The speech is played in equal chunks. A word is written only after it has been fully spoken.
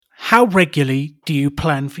How regularly do you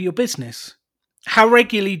plan for your business? How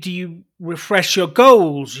regularly do you refresh your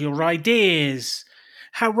goals, your ideas?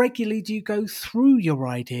 How regularly do you go through your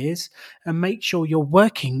ideas and make sure you're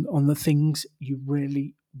working on the things you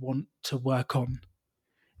really want to work on?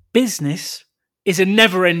 Business is a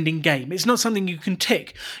never ending game. It's not something you can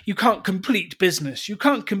tick. You can't complete business. You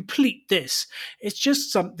can't complete this. It's just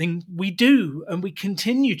something we do and we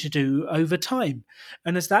continue to do over time.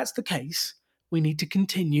 And as that's the case, we need to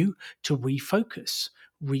continue to refocus,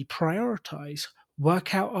 reprioritize,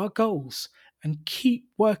 work out our goals, and keep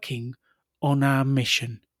working on our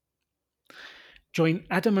mission. Join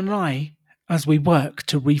Adam and I as we work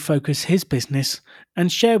to refocus his business and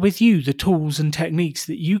share with you the tools and techniques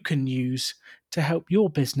that you can use to help your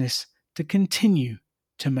business to continue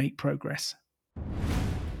to make progress.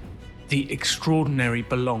 The extraordinary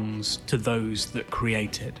belongs to those that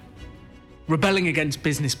create it. Rebelling against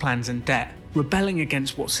business plans and debt, rebelling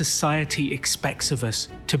against what society expects of us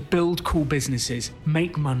to build cool businesses,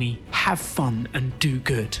 make money, have fun, and do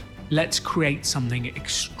good. Let's create something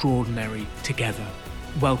extraordinary together.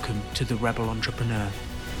 Welcome to the Rebel Entrepreneur.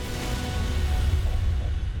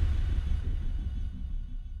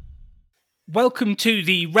 Welcome to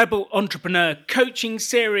the Rebel Entrepreneur Coaching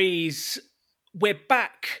Series. We're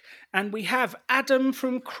back and we have Adam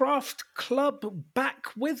from Craft Club back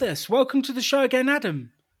with us. Welcome to the show again,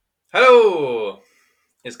 Adam. Hello!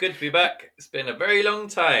 It's good to be back. It's been a very long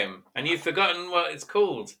time and you've forgotten what it's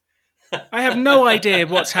called. I have no idea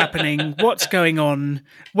what's happening, what's going on,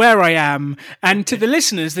 where I am. And to the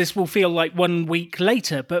listeners, this will feel like 1 week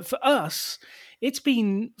later. But for us, it's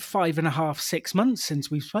been 5.5, 6 months since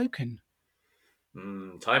we've spoken.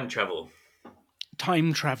 Time travel.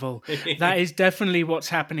 Time travel. That is definitely what's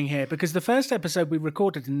happening here, because the first episode we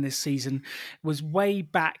recorded in this season was way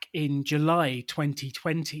back in July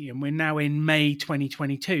 2020, and we're now in May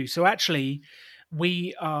 2022. So actually,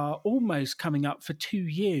 we are almost coming up for 2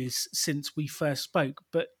 years since we first spoke,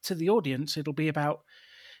 but to the audience, it'll be about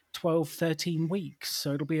 12, 13 weeks.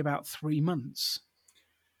 So it'll be about 3 months.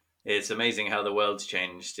 It's amazing how the world's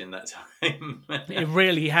changed in that time. It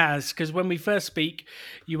really has, because when we first speak,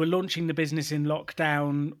 you were launching the business in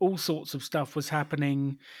lockdown. All sorts of stuff was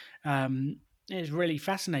happening. It was really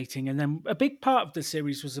fascinating. And then a big part of the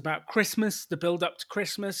series was about Christmas, the build up to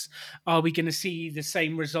Christmas. Are we going to see the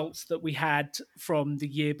same results that we had from the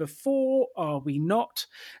year before? Are we not?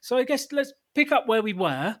 So I guess let's pick up where we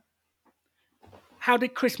were. How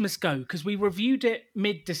did Christmas go? Because we reviewed it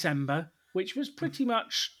mid-December, which was pretty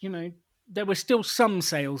much, there were still some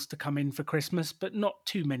sales to come in for Christmas, but not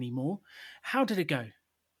too many more. How did it go?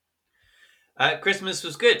 Christmas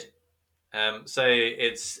was good. So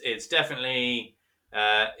it's definitely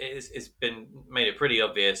it's been made it pretty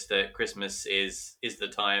obvious that Christmas is the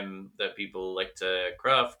time that people like to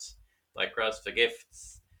craft, like crafts for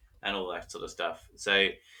gifts and all that sort of stuff. So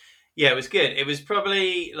yeah, it was good. It was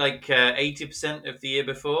probably like 80% of the year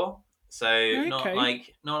before. So Okay.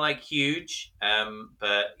 not like huge,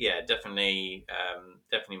 but yeah, definitely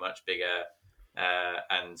much bigger,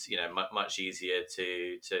 and much easier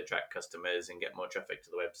to attract customers and get more traffic to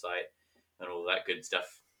the website and all that good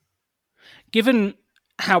stuff. Given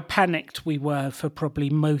how panicked we were for probably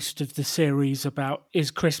most of the series about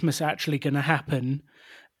is Christmas actually going to happen,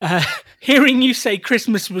 hearing you say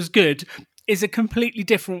Christmas was good is a completely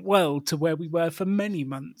different world to where we were for many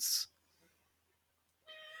months.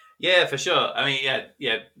 Yeah, for sure. I mean,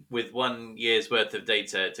 yeah. With 1 year's worth of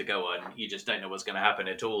data to go on, you just don't know what's going to happen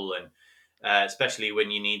at all, and especially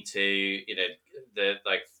when you need to,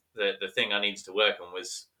 the thing I needed to work on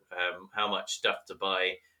was how much stuff to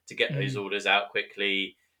buy to get those orders out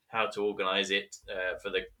quickly, how to organize it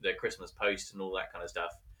for the Christmas post and all that kind of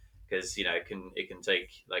stuff, because it can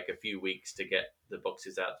take like a few weeks to get the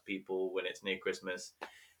boxes out to people when it's near Christmas,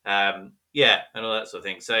 and all that sort of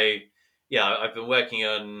thing. So. Yeah, I've been working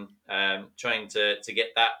on trying to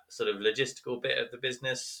get that sort of logistical bit of the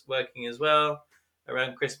business working as well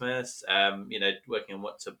around Christmas. Working on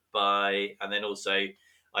what to buy, and then also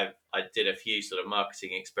I did a few sort of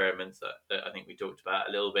marketing experiments that I think we talked about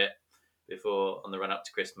a little bit before on the run up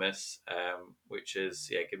to Christmas, which is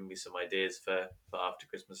giving me some ideas for after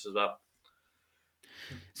Christmas as well.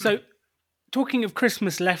 So, talking of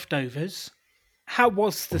Christmas leftovers, how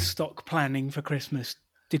was the stock planning for Christmas?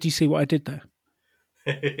 Did you see what I did there?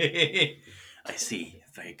 I see.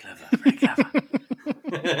 Very clever. Very clever.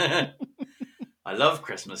 I love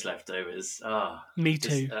Christmas leftovers. Me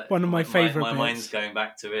too. One of my favourite bits. My mind's going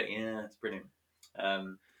back to it. Yeah, it's brilliant.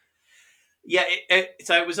 Yeah,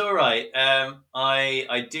 so it was all right.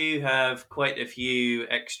 I do have quite a few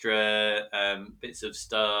extra bits of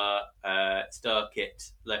star kit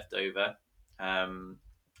left over, um,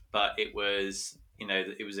 but it was,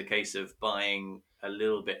 it was a case of buying a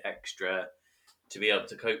little bit extra to be able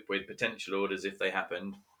to cope with potential orders if they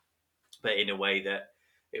happened, but in a way that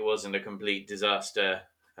it wasn't a complete disaster,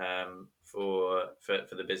 for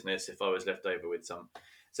the business if I was left over with some.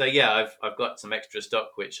 So yeah, I've got some extra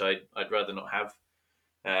stock which I'd rather not have,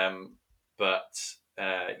 um, but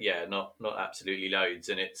yeah, not absolutely loads,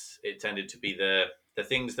 and it tended to be the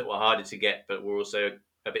things that were harder to get, but were also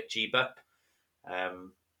a bit cheaper.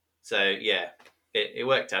 Um, so yeah, it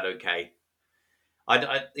worked out okay.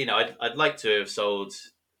 I'd like to have sold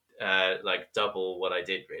like double what I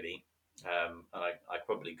did really, and I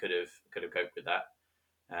probably could have coped with that,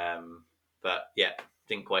 but yeah,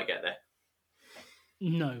 didn't quite get there.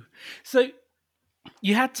 No. So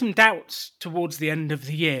you had some doubts towards the end of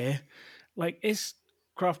the year. Like, is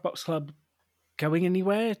Craft Box Club going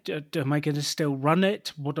anywhere? Am I going to still run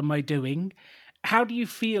it? What am I doing? How do you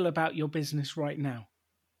feel about your business right now?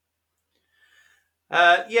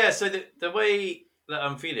 Yeah, so the way that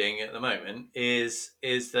I'm feeling at the moment is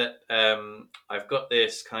that I've got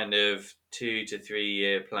this kind of 2 to 3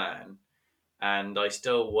 year plan, and I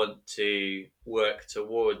still want to work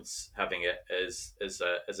towards having it as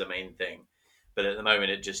a main thing, but at the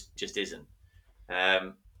moment it just isn't.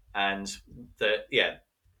 Um, and so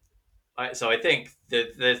I think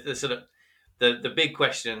the sort of the big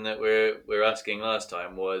question that we're asking last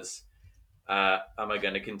time was, am I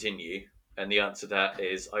going to continue? And the answer to that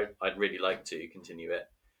is I'd really like to continue it,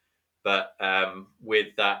 but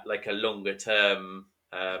with that like a longer term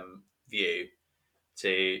view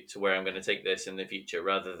to where I'm going to take this in the future,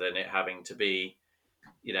 rather than it having to be,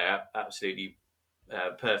 absolutely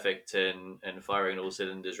perfect and firing all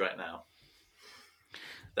cylinders right now.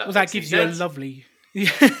 Well, That that makes any gives you a sense. lovely.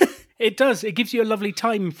 It does. It gives you a lovely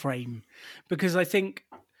time frame because I think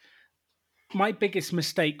my biggest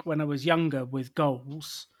mistake when I was younger with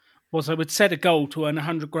goals was I would set a goal to earn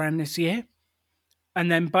 100 grand this year. And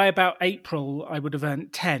then by about April, I would have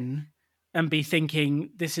earned 10 and be thinking,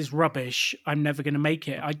 this is rubbish. I'm never going to make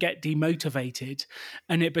it. I get demotivated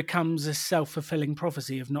and it becomes a self fulfilling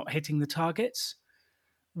prophecy of not hitting the targets.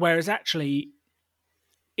 Whereas actually,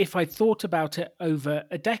 if I thought about it over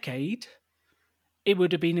a decade, it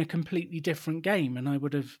would have been a completely different game. And I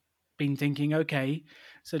would have been thinking, okay,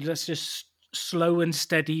 so let's just slow and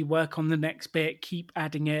steady work on the next bit, keep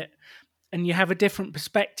adding it. And you have a different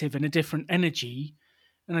perspective and a different energy.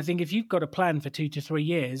 And I think if you've got a plan for 2 to 3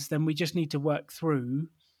 years, then we just need to work through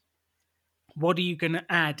what are you going to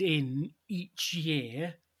add in each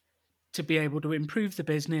year to be able to improve the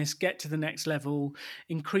business, get to the next level,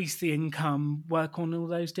 increase the income, work on all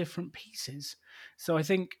those different pieces. So I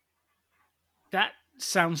think that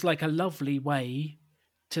sounds like a lovely way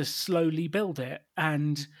to slowly build it.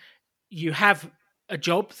 And you have a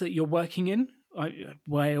job that you're working in.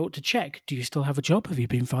 I ought to check. Do you still have a job? Have you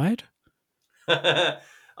been fired?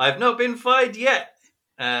 I've not been fired yet.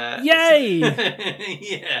 So, Yay!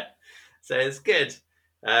 yeah, so it's good.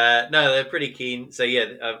 No, they're pretty keen. So yeah,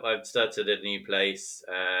 I've started a new place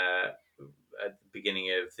at the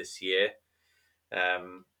beginning of this year,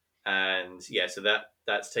 um, and yeah, so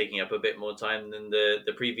that's taking up a bit more time than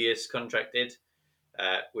the previous contract did,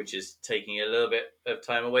 which is taking a little bit of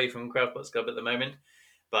time away from Craftbox Club at the moment.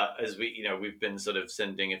 But as we've been sort of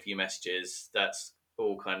sending a few messages, that's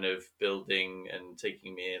all kind of building and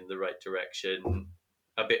taking me in the right direction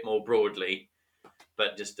a bit more broadly,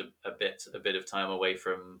 but just a bit of time away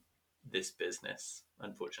from this business,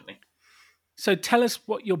 unfortunately. So tell us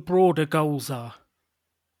what your broader goals are.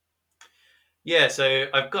 Yeah, so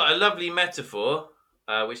I've got a lovely metaphor,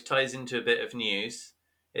 which ties into a bit of news.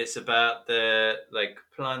 It's about the like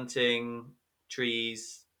planting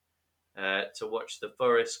trees to watch the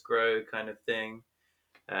forest grow, kind of thing.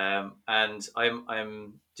 And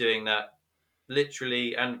I'm doing that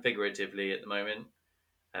literally and figuratively at the moment.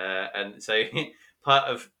 And so part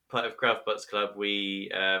of Craftbots Club, we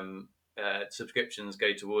subscriptions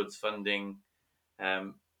go towards funding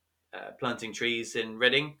um, planting trees in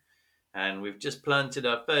Reading, and we've just planted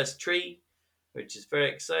our first tree, which is very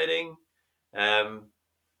exciting. Um,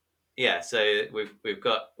 yeah, so we've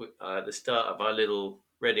got the start of our little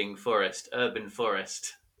Reading forest, urban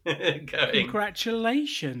forest, going.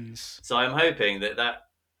 Congratulations. So I'm hoping that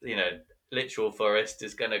you know literal forest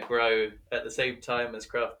is going to grow at the same time as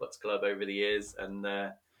Craftbots Club over the years, and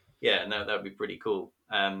yeah, no, that'd be pretty cool.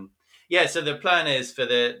 Yeah, so the plan is for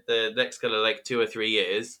the next kind of like 2 or 3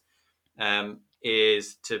 years,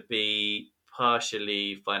 is to be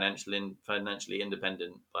partially financially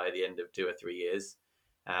independent by the end of 2 or 3 years,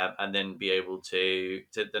 and then be able to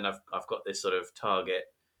then I've got this sort of target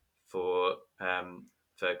for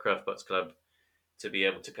Craftbox Club to be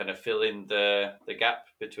able to kind of fill in the gap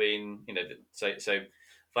between, so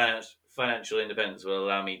financial independence will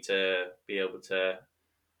allow me to be able to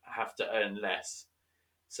have to earn less.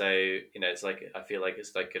 So it's like, I feel like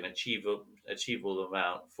it's like an achievable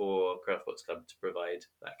amount for Craftbox Club to provide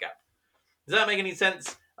that gap. Does that make any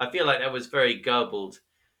sense? I feel like that was very garbled.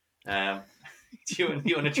 Do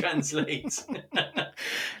you want to translate?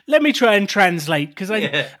 Let me try and translate, because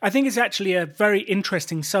Yeah. I think it's actually a very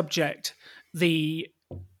interesting subject, the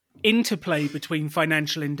interplay between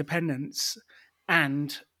financial independence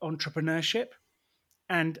and entrepreneurship.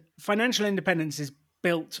 And financial independence is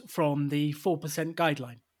built from the 4%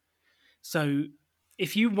 guideline. So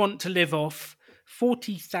if you want to live off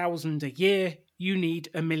 40,000 a year, you need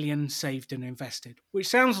 1 million saved and invested, which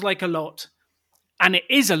sounds like a lot. And it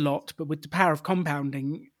is a lot, but with the power of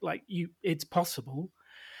compounding, it's possible.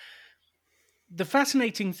 The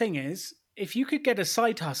fascinating thing is, if you could get a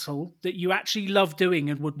side hustle that you actually love doing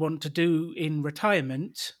and would want to do in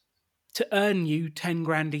retirement to earn you 10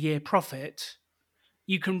 grand a year profit,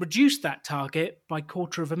 you can reduce that target by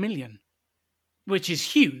 250,000, which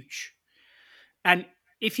is huge. And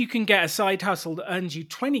if you can get a side hustle that earns you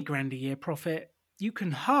 20 grand a year profit, you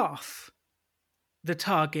can half the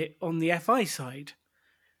target on the FI side.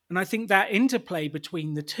 And I think that interplay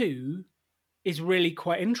between the two is really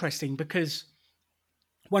quite interesting, because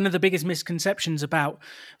one of the biggest misconceptions about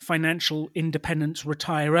financial independence,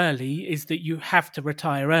 retire early, is that you have to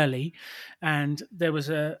retire early. And there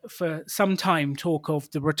was for some time, talk of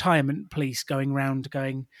the retirement police going around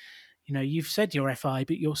going, you've said you're FI,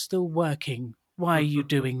 but you're still working. Why are you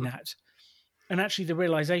doing that? And actually the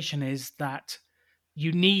realization is that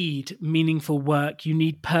you need meaningful work, you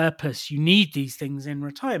need purpose, you need these things in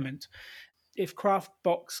retirement. If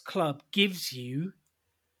Craftbox Club gives you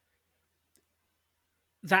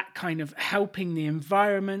that kind of helping the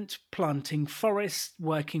environment, planting forests,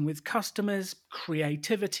 working with customers,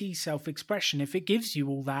 creativity, self-expression, if it gives you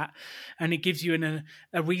all that and it gives you in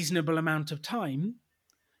a reasonable amount of time,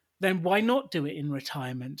 then why not do it in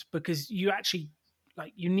retirement? Because you actually,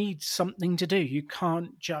 you need something to do. You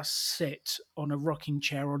can't just sit on a rocking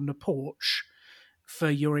chair on the porch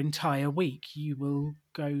for your entire week. You will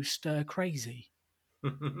go stir crazy.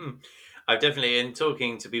 I've definitely, in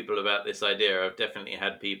talking to people about this idea, I've definitely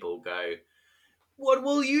had people go, "What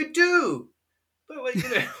will you do? But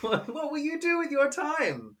what will you do with your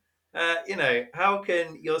time? How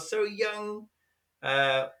can you're so young?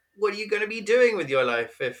 What are you going to be doing with your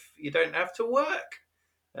life if you don't have to work?"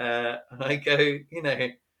 And I go,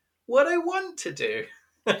 what I want to do.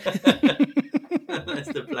 That's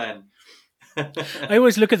the plan. I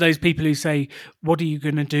always look at those people who say, "What are you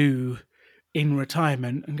going to do in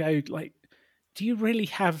retirement?" and go, do you really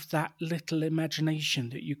have that little imagination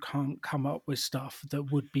that you can't come up with stuff that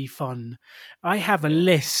would be fun? I have a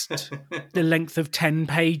list the length of 10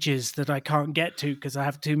 pages that I can't get to because I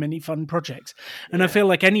have too many fun projects. And I feel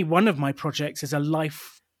like any one of my projects is a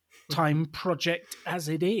lifetime project as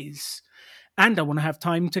it is. And I want to have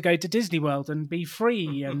time to go to Disney World and be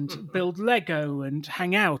free and build Lego and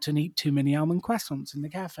hang out and eat too many almond croissants in the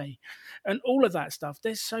cafe. And all of that stuff.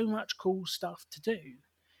 There's so much cool stuff to do.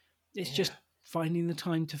 It's just finding the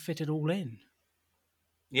time to fit it all in.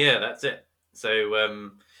 Yeah, that's it. So,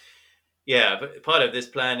 but part of this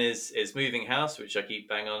plan is moving house, which I keep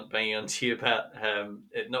banging on to you about.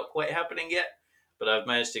 It's not quite happening yet, but I've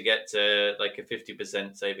managed to get to like a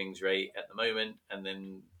 50% savings rate at the moment, and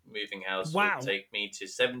then moving house will take me to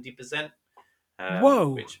 70%.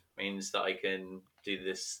 Which means that I can do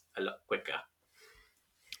this a lot quicker.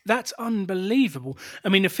 That's unbelievable. I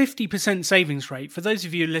mean, a 50% savings rate, for those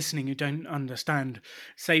of you listening who don't understand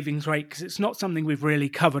savings rate, because it's not something we've really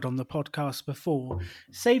covered on the podcast before,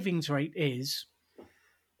 savings rate is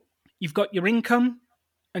you've got your income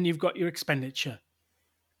and you've got your expenditure.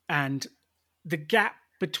 And the gap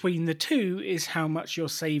between the two is how much you're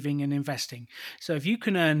saving and investing. So if you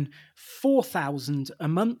can earn 4,000 a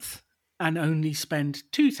month and only spend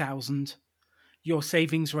 2,000, your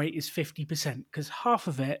savings rate is 50%, because half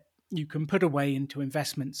of it you can put away into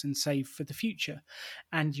investments and save for the future.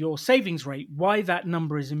 And your savings rate, why that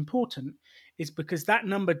number is important, is because that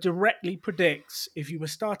number directly predicts, if you were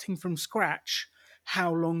starting from scratch,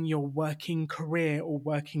 how long your working career or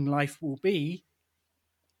working life will be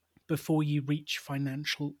before you reach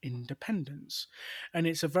financial independence. And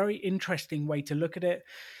it's a very interesting way to look at it.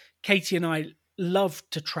 Katie and I love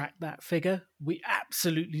to track that figure. We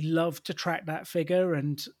absolutely love to track that figure.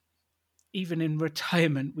 And even in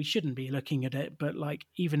retirement, we shouldn't be looking at it, but like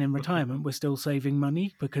even in retirement, we're still saving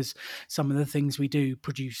money because some of the things we do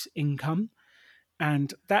produce income.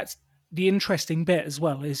 And that's the interesting bit as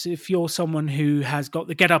well, is if you're someone who has got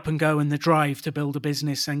the get up and go and the drive to build a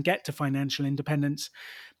business and get to financial independence,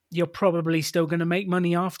 you're probably still going to make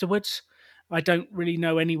money afterwards. I don't really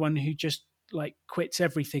know anyone who just like quits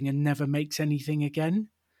everything and never makes anything again.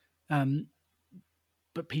 Um,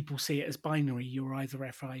 but people see it as binary. You're either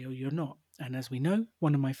FI or you're not. And as we know,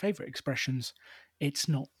 one of my favorite expressions, it's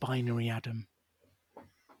not binary, Adam.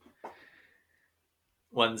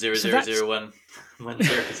 10001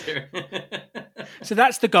 100. So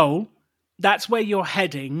that's the goal. That's where you're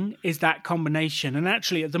heading, is that combination. And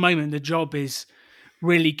actually, at the moment, the job is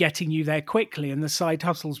really getting you there quickly, and the side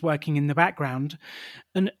hustle's working in the background.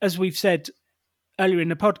 And as we've said earlier in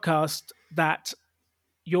the podcast, that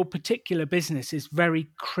your particular business is very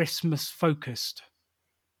Christmas focused.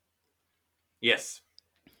 Yes,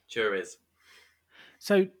 sure is.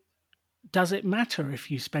 So does it matter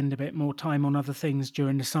if you spend a bit more time on other things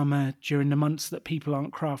during the summer, during the months that people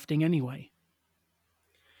aren't crafting anyway?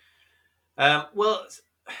 Well,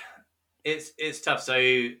 it's tough. So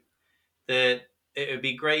it would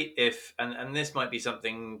be great if, and this might be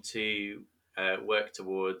something to work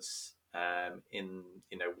towards in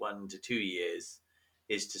 1 to 2 years,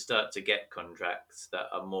 is to start to get contracts that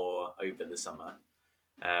are more over the summer,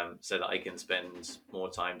 so that I can spend more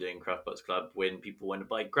time doing Craftbox Club when people want to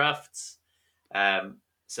buy crafts.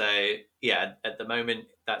 So yeah, at the moment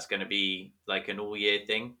that's going to be like an all year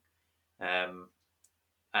thing,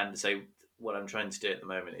 and so what I'm trying to do at the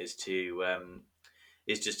moment is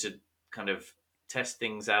just to kind of test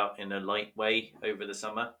things out in a light way over the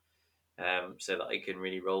summer, so that I can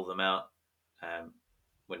really roll them out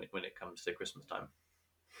when it comes to Christmas time.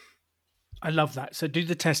 I love that. So do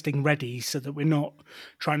the testing ready so that we're not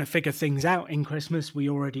trying to figure things out in Christmas. We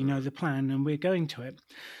already know the plan and we're going to it.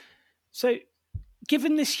 So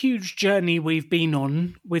given this huge journey we've been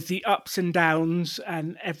on with the ups and downs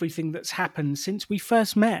and everything that's happened since we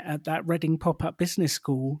first met at that Reading Pop-Up Business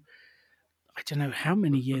School, I don't know how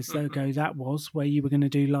many years ago that was, where you were going to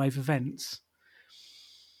do live events.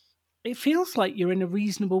 It feels like you're in a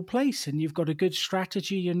reasonable place and you've got a good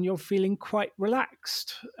strategy and you're feeling quite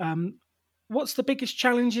relaxed. What's the biggest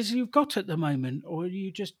challenges you've got at the moment, or are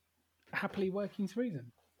you just happily working through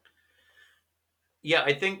them? Yeah,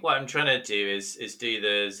 I think what I'm trying to do is do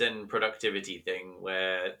the Zen productivity thing,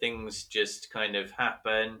 where things just kind of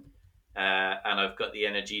happen, and I've got the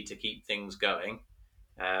energy to keep things going,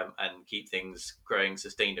 and keep things growing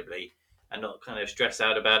sustainably, and not kind of stress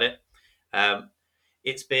out about it. Um,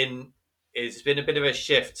 it's been it's been a bit of a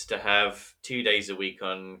shift to have 2 days a week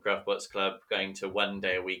on Craftbots Club, going to 1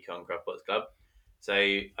 day a week on Craftbots Club. So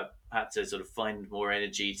I've had to sort of find more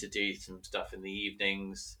energy to do some stuff in the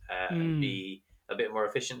evenings, and be a bit more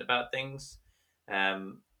efficient about things.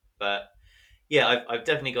 But yeah, I've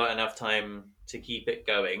definitely got enough time to keep it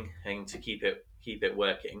going and to keep it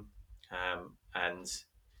working. And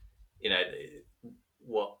you know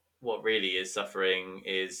what really is suffering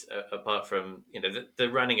is, apart from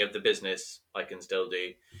the running of the business, I can still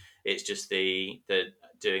do. It's just the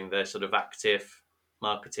doing the sort of active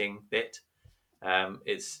marketing bit.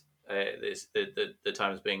 It's the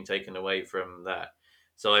time's being taken away from that.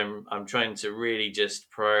 So I'm trying to really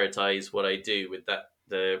just prioritize what I do with that,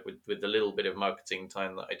 with the little bit of marketing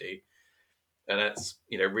time that I do, and that's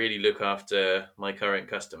really look after my current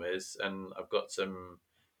customers. And I've got some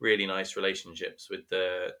really nice relationships with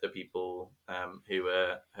the people, who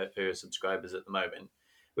are subscribers at the moment,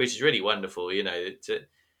 which is really wonderful.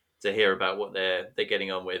 To hear about what they're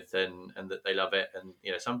getting on with, and that they love it. And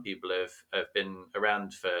some people have been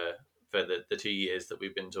around for the 2 years that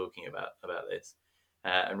we've been talking about this,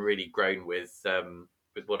 and really grown with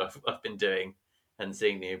what I've been doing and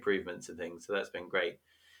seeing the improvements and things. So that's been great.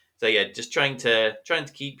 So yeah, just trying to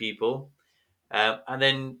keep people, and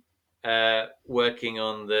then working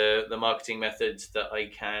on the marketing methods that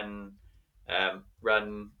I can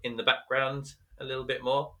run in the background a little bit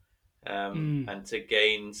more, and to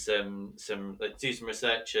gain some like, do some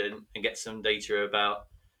research and get some data about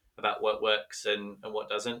what works and what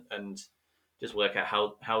doesn't, and just work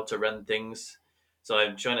out how to run things. So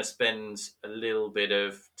I'm trying to spend a little bit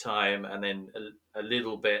of time and then a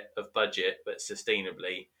little bit of budget, but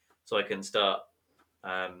sustainably, so I can start,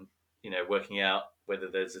 working out whether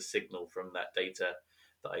there's a signal from that data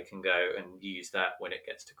that I can go and use that when it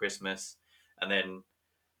gets to Christmas, and then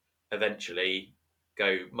eventually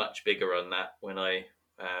go much bigger on that when I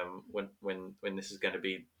when this is going to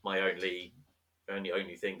be my only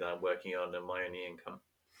thing that I'm working on and my only income.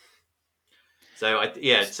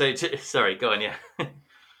 So sorry, go on. Yeah.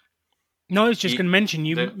 No, I was just you, going to mention,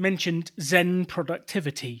 you the, mentioned Zen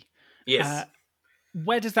productivity. Uh, yes.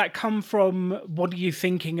 where does that come from? What are you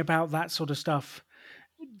thinking about that sort of stuff?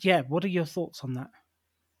 Yeah, what are your thoughts on that?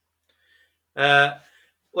 Uh,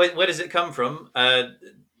 where does it come from?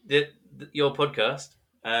 Your podcast.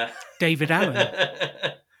 Uh, David Allen.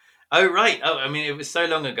 oh right. Oh, I mean, it was so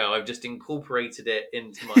long ago. I've just incorporated it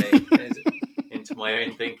into my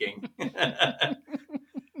own thinking.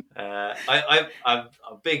 I'm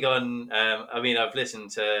big on. I mean, I've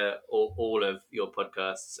listened to all of your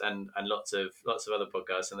podcasts and lots of other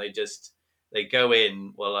podcasts, and they go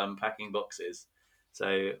in while I'm packing boxes.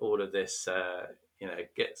 So all of this,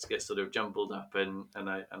 gets sort of jumbled up, and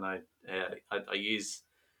I use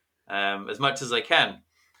as much as I can.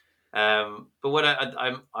 But what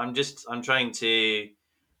I'm trying to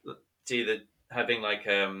do the having like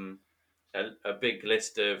a big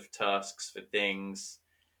list of tasks for things.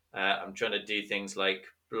 I'm trying to do things like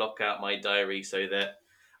block out my diary so that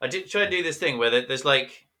I did try to do this thing where there's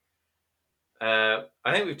like I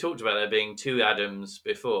think we've talked about there being two Adams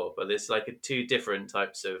before, but there's like two different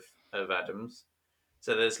types of Adams.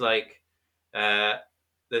 So uh,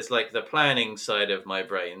 there's like the planning side of my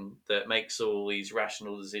brain that makes all these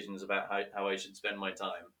rational decisions about how I should spend my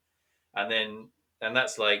time, and then and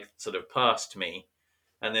that's like sort of past me,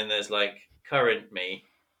 and then there's like current me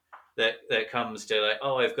that comes to like,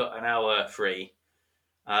 oh, I've got an hour free.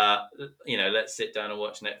 Uh, let's sit down and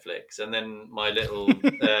watch Netflix. And then my little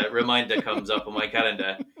reminder comes up on my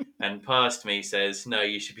calendar, and past me says, no,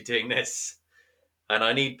 you should be doing this. And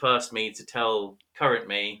I need past me to tell current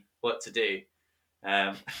me what to do.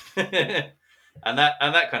 Um, and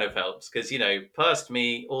that kind of helps because past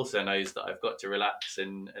me also knows that I've got to relax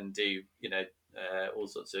and do all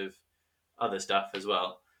sorts of other stuff as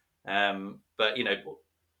well. But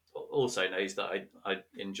also knows that I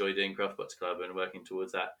enjoy doing Craftbox Club and working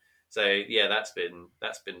towards that. So yeah, that's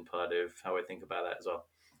been part of how I think about that as well.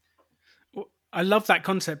 I love that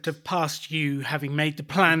concept of past you having made the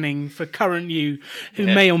planning for current you who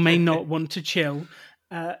Yeah, may or may not want to chill.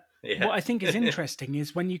 What yeah, I think is interesting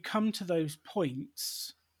is when you come to those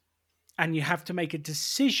points and you have to make a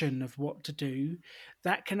decision of what to do,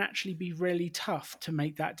 that can actually be really tough to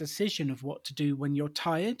make that decision of what to do when you're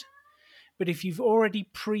tired. But if you've already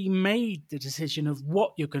pre made the decision of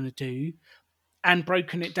what you're going to do and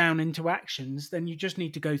broken it down into actions, then you just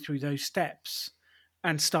need to go through those steps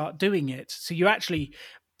and start doing it. So you actually,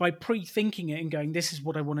 by pre thinking it and going, this is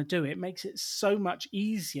what I want to do, it makes it so much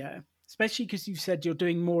easier, especially because you've said you're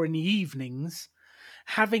doing more in the evenings.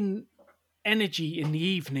 Having energy in the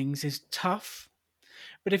evenings is tough.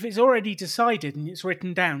 But if it's already decided and it's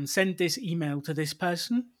written down, send this email to this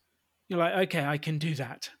person, you're like, okay, I can do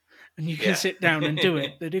that. And you can yeah. sit down and do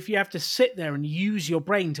it. But if you have to sit there and use your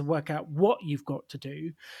brain to work out what you've got to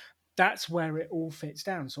do, that's where it all fits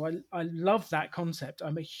down. So I love that concept.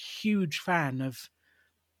 I'm a huge fan of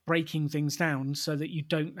breaking things down so that you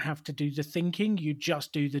don't have to do the thinking, you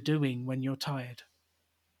just do the doing when you're tired.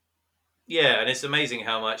 Yeah, and it's amazing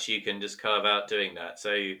how much you can just carve out doing that.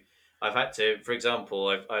 So I've had to, for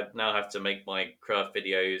example, I now have to make my craft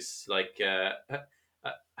videos like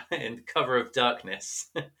in cover of darkness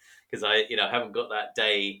because I haven't got that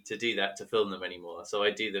day to do that to film them anymore. So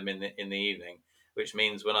I do them in the evening, which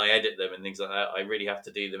means when I edit them and things like that, I really have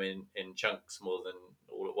to do them in chunks more than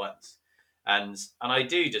all at once. And I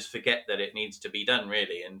do just forget that it needs to be done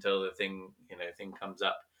really until the thing comes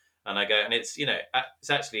up, and I go, and it's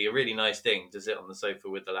actually a really nice thing to sit on the sofa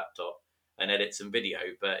with the laptop and edit some video,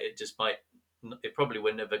 but it probably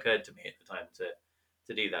wouldn't have occurred to me at the time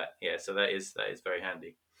to do that. Yeah, so that is very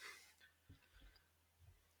handy.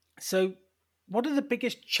 So, what are the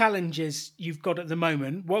biggest challenges you've got at the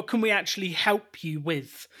moment? What can we actually help you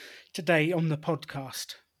with today on the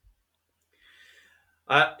podcast?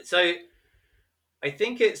 So I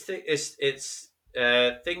think it's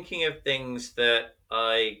thinking of things that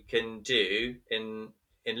I can do in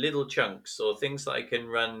little chunks, or things that I can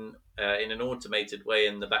run in an automated way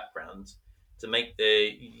in the background to make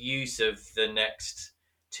the use of the next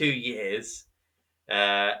 2 years,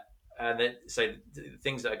 uh, so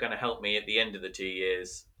things that are going to help me at the end of the 2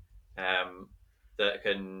 years, um, that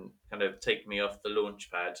can kind of take me off the launch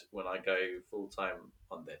pad when I go full time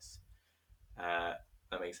on this. Uh,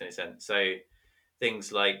 that makes any sense. So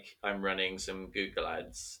things like I'm running some Google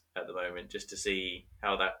ads at the moment just to see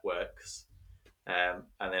how that works, and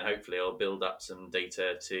then hopefully I'll build up some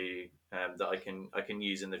data to that I can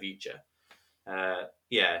use in the future.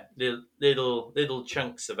 Yeah, little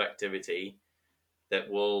chunks of activity that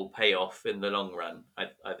will pay off in the long run.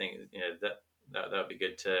 I think that would be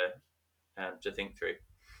good to to think through.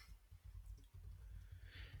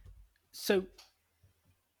 So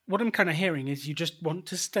what I'm kind of hearing is you just want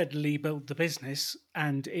to steadily build the business,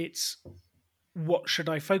 and it's what should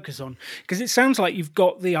I focus on? Because it sounds like you've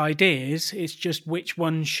got the ideas. It's just which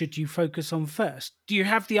one should you focus on first? Do you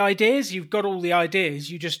have the ideas? You've got all the ideas.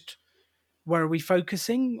 You just, where are we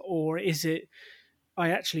focusing? Or is it,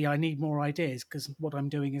 I need more ideas because what I'm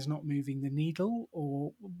doing is not moving the needle?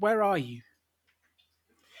 Or where are you?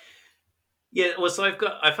 Yeah, well, so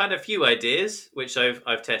I've had a few ideas which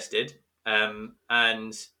I've tested, and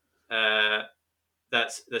uh,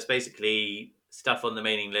 that's basically stuff on the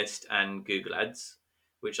mailing list and Google Ads,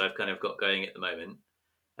 which I've kind of got going at the moment.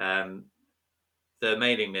 Um, the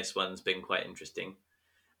mailing list one's been quite interesting,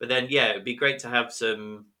 but then yeah, it'd be great to have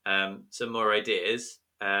some more ideas,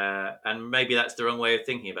 and maybe that's the wrong way of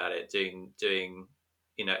thinking about it. Doing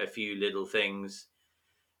a few little things.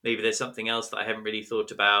 Maybe there's something else that I haven't really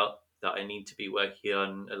thought about that I need to be working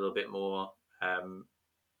on a little bit more. Um,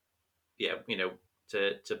 yeah,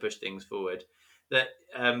 to push things forward. That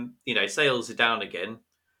sales are down again,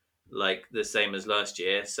 like the same as last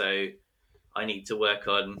year. So I need to work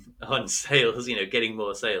on sales. Getting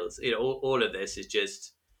more sales. All of this is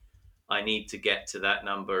just I need to get to that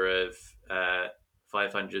number of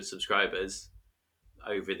 500 subscribers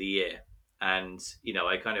over the year, and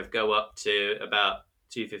I kind of go up to about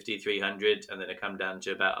 250, 300, and then I come down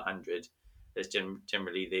to about 100. That's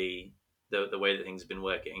generally the way that things have been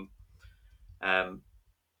working. And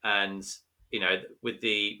with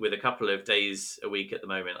a couple of days a week at the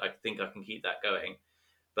moment, I think I can keep that going.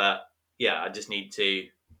 But yeah, I need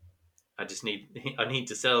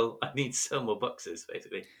to sell more boxes,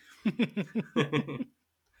 basically.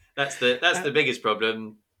 That's the biggest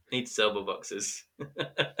problem. Need to sell more boxes.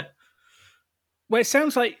 Well, it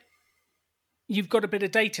sounds like you've got a bit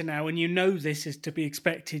of data now and you know this is to be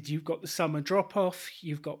expected. You've got the summer drop off,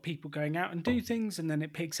 you've got people going out and do things, and then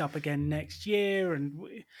it picks up again next year. And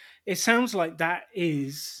it sounds like that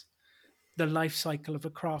is the life cycle of a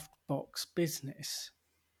craft box business.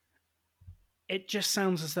 It just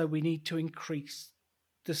sounds as though we need to increase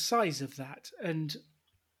the size of that. And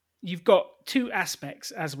you've got two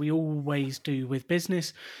aspects, as we always do with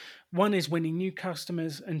business. One is winning new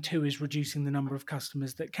customers, and two is reducing the number of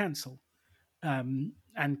customers that cancel. And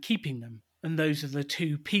keeping them. And those are the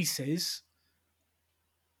two pieces.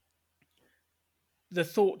 The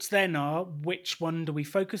thoughts then are, which one do we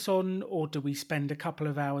focus on, or do we spend a couple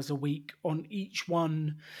of hours a week on each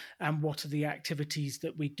one, and what are the activities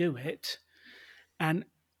that we do it? And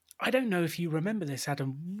I don't know if you remember this,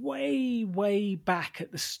 Adam, way, way back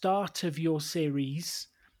at the start of your series,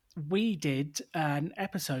 we did an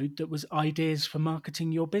episode that was ideas for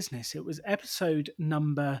marketing your business. It was episode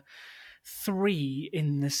number 3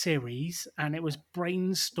 in the series, and it was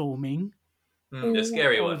brainstorming the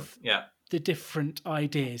scary one. Yeah, the different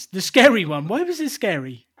ideas. The scary one. Why was it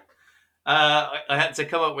scary? I had to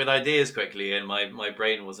come up with ideas quickly, and my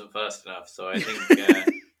brain wasn't fast enough. So I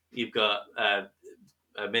think you've got a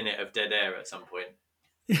minute of dead air at some point.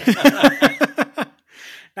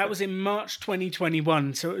 That was in March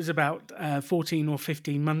 2021, so it was about 14 or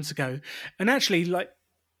 15 months ago. And actually,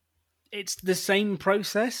 it's the same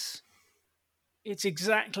process. It's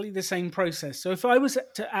exactly the same process. So if I was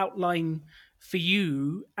to outline for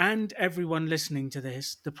you and everyone listening to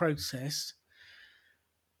this, the process,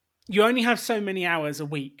 you only have so many hours a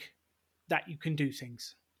week that you can do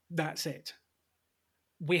things. That's it.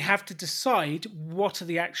 We have to decide what are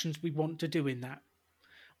the actions we want to do in that,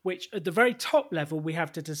 which at the very top level, we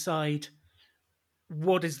have to decide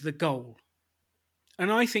what is the goal.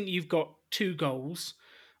 And I think you've got 2 goals.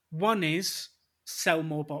 One is sell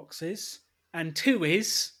more boxes. And 2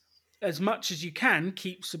 is, as much as you can,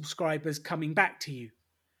 keep subscribers coming back to you.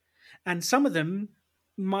 And some of them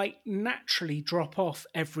might naturally drop off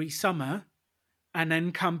every summer and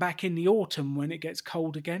then come back in the autumn when it gets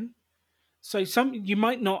cold again. So you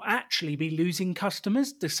might not actually be losing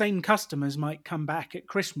customers. The same customers might come back at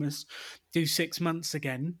Christmas, do 6 months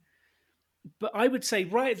again. But I would say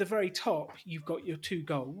right at the very top, you've got your 2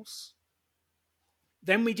 goals.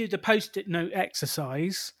 Then we do the post-it note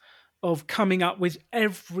exercise of coming up with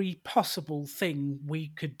every possible thing we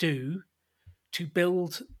could do to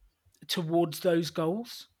build towards those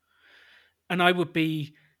goals. And I would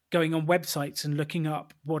be going on websites and looking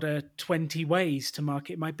up what are 20 ways to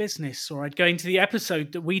market my business. Or I'd go into the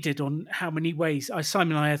episode that we did on how many ways.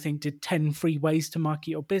 Simon and I think, did 10 free ways to market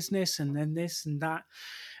your business, and then this and that.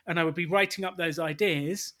 And I would be writing up those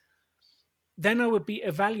ideas. Then I would be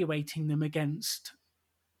evaluating them against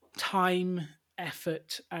time,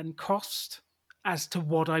 effort, and cost. as to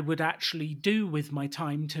what I would actually do with my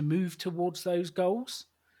time to move towards those goals.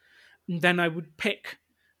 And then I would pick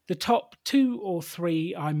the top 2 or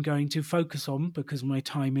 3 I'm going to focus on because my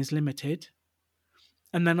time is limited.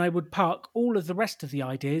 And then I would park all of the rest of the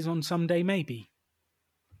ideas on someday maybe.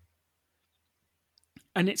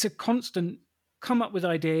 And it's a constant come up with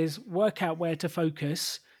ideas, work out where to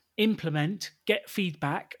focus, implement, get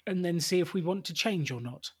feedback, and then see if we want to change or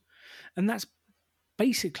not. And that's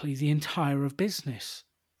basically the entire of business.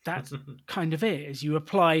 That's kind of it, is you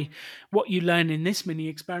apply what you learn in this mini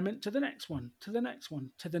experiment to the next one, to the next one,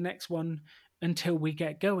 to the next one, until we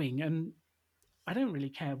get going. And I don't really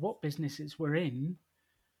care what businesses we're in.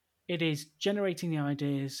 It is generating the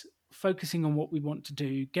ideas, focusing on what we want to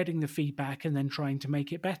do, getting the feedback, and then trying to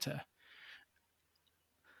make it better.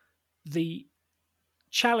 The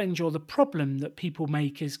challenge or the problem that people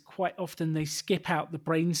make is quite often they skip out the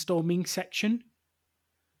brainstorming section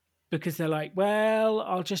because they're like, well,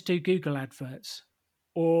 I'll just do Google adverts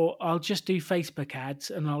or I'll just do Facebook ads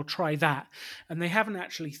and I'll try that. And they haven't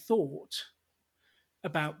actually thought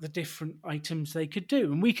about the different items they could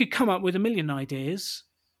do. And we could come up with a million ideas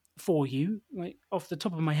for you, like off the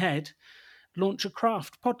top of my head, launch a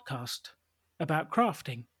craft podcast about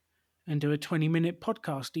crafting and do a 20-minute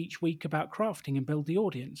podcast each week about crafting and build the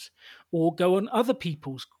audience, or go on other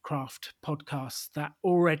people's craft podcasts that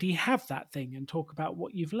already have that thing and talk about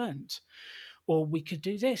what you've learnt. Or we could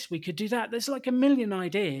do this, we could do that. There's like a million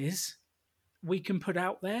ideas we can put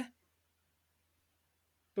out there.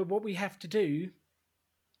 But what we have to do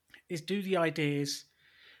is do the ideas,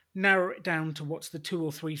 narrow it down to what's the 2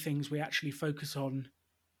 or 3 things we actually focus on,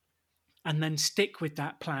 and then stick with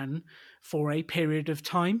that plan for a period of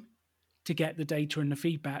time to get the data and the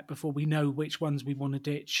feedback before we know which ones we want to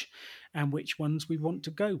ditch and which ones we want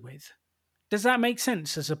to go with. Does that make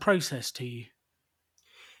sense as a process to you?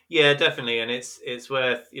 Yeah, definitely. And it's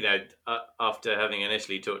worth, after having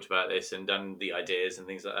initially talked about this and done the ideas and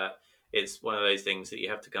things like that, it's one of those things that you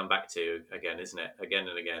have to come back to again, isn't it? Again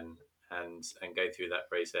and again, and go through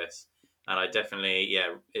that process. And I definitely,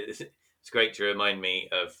 it's great to remind me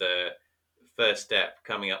of the first step,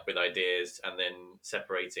 coming up with ideas and then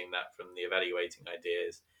separating that from the evaluating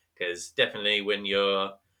ideas. Because definitely when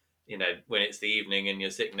you're, when it's the evening and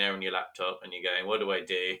you're sitting there on your laptop and you're going, what do I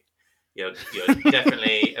do? You're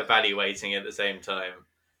definitely evaluating at the same time.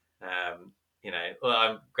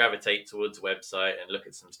 I gravitate towards a website and look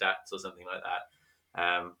at some stats or something like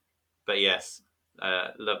that. But yes,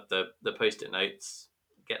 love the post-it notes.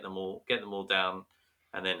 Get them all down,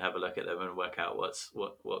 and then have a look at them and work out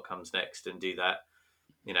what comes next, and do that,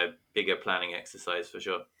 bigger planning exercise for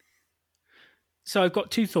sure. So I've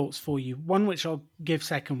got 2 thoughts for you. One, which I'll give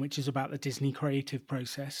second, which is about the Disney creative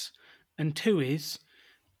process. And 2 is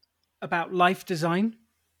about life design.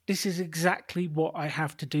 This is exactly what I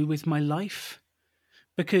have to do with my life,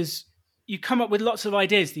 because you come up with lots of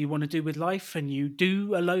ideas that you want to do with life and you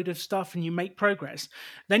do a load of stuff and you make progress.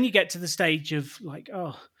 Then you get to the stage of like,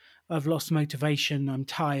 oh, I've lost motivation. I'm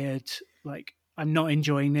tired. Like, I'm not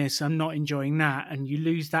enjoying this. I'm not enjoying that. And you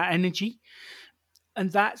lose that energy.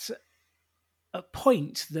 And that's a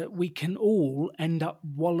point that we can all end up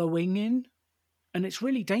wallowing in. And it's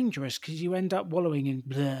really dangerous because you end up wallowing in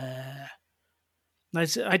blur.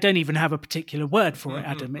 I don't even have a particular word for it,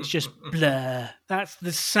 Adam. It's just blur. That's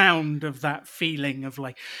the sound of that feeling of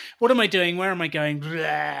like, what am I doing? Where am I going?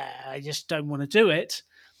 Blur. I just don't want to do it.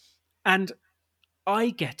 And I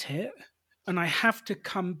get it. And I have to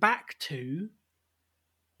come back to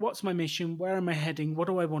what's my mission? Where am I heading? What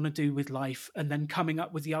do I want to do with life? And then coming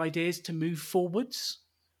up with the ideas to move forwards.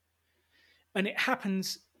 And it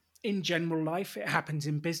happens in general life. It happens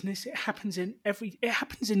in business. It happens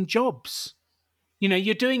in jobs.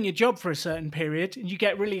 You're doing your job for a certain period and you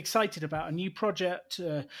get really excited about a new project,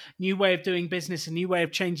 a new way of doing business, a new way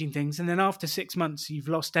of changing things. And then after 6 months, you've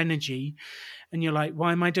lost energy and you're like,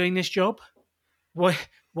 why am I doing this job? Why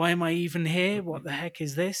am I even here? What the heck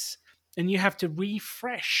is this? And you have to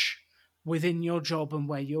refresh within your job and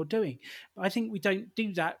where you're doing. But I think we don't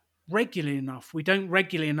do that regularly enough. We don't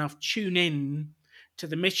regularly enough tune in to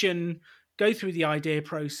the mission, go through the idea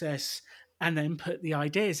process, and then put the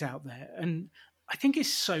ideas out there. And I think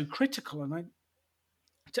it's so critical. And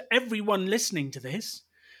to everyone listening to this,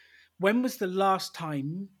 when was the last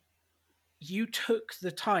time you took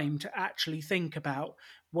the time to actually think about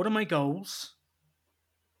what are my goals?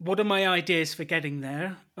 What are my ideas for getting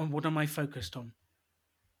there? And what am I focused on?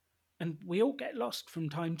 And we all get lost from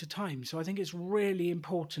time to time. So I think it's really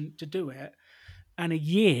important to do it. And a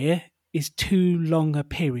year is too long a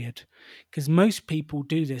period because most people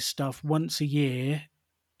do this stuff once a year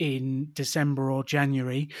in December or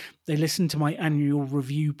January, they listen to my annual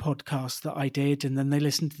review podcast that I did, and then they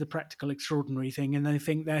listen to the Practical Extraordinary thing, and they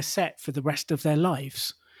think they're set for the rest of their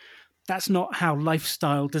lives. That's not how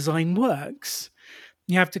lifestyle design works.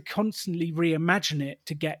 You have to constantly reimagine it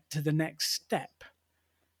to get to the next step.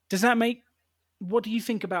 Does that make... What do you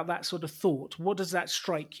think about that sort of thought? What does that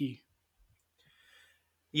strike you?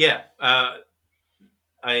 Yeah, I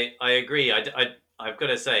agree. I've got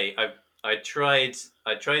to say I tried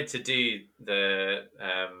to do the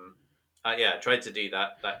I tried to do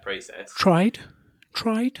that process. Tried.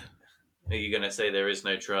 Are you going to say there is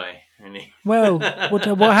no try? Well,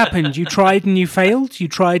 what happened? You tried and you failed. You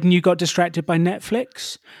tried and you got distracted by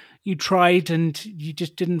Netflix. You tried and you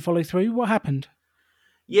just didn't follow through. What happened?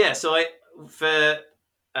 Yeah, so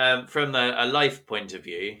from a life point of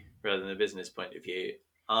view rather than a business point of view,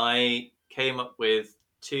 I came up with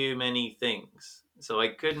too many things, so I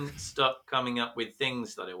couldn't stop coming up with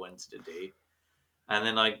things that I wanted to do, and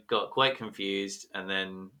then I got quite confused, and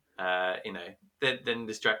then then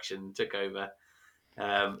distraction took over.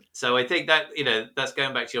 So I think that that's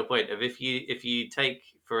going back to your point of if you take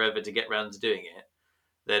forever to get around to doing it,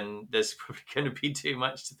 then there's probably going to be too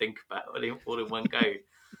much to think about all in one go.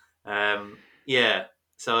 Yeah.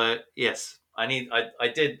 So yes, I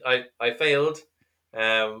failed,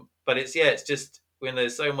 but it's just when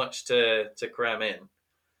there's so much to cram in,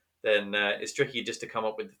 then it's tricky just to come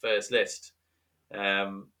up with the first list.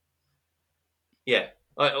 Yeah.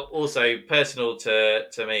 Also personal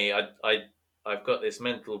to me, I've got this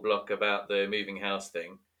mental block about the moving house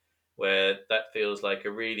thing, where that feels like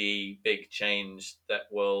a really big change that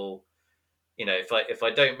will, if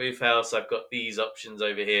I don't move house, I've got these options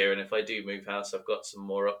over here, and if I do move house, I've got some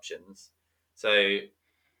more options. So,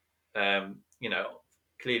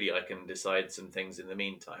 clearly I can decide some things in the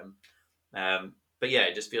meantime. But yeah,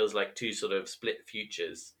 it just feels like two sort of split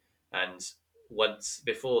futures, and once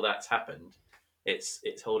before that's happened,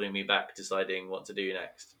 it's holding me back deciding what to do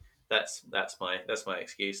next. That's my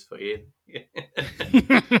excuse for you.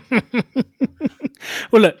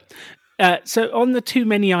 Well, look. So on the too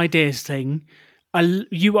many ideas thing,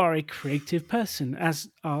 you are a creative person, as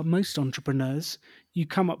are most entrepreneurs. You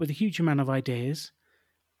come up with a huge amount of ideas.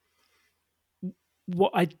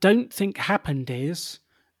 What I don't think happened is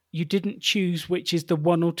you didn't choose which is the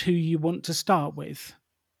one or two you want to start with.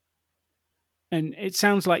 And it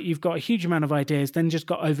sounds like you've got a huge amount of ideas, then just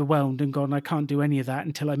got overwhelmed and gone, I can't do any of that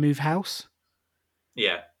until I move house.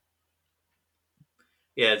 Yeah.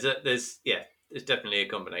 Yeah, there's definitely a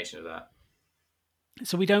combination of that.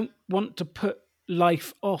 So we don't want to put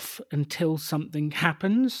life off until something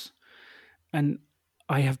happens. And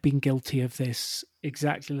I have been guilty of this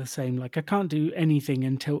exactly the same. Like, I can't do anything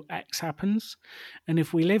until X happens. And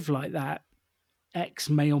if we live like that, X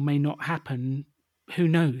may or may not happen. Who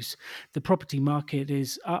knows? The property market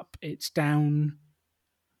is up, it's down.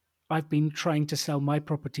 I've been trying to sell my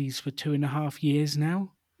properties for 2.5 years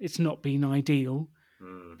now. It's not been ideal.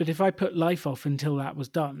 But if I put life off until that was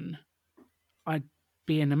done, I'd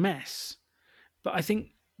be in a mess. But I think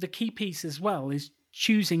the key piece as well is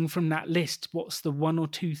choosing from that list what's the one or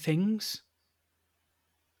two things.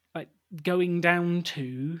 Like going down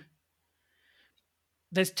to...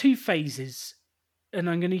 There's two phases, and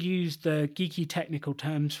I'm going to use the geeky technical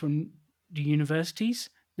terms from the universities.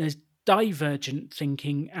 There's divergent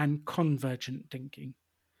thinking and convergent thinking.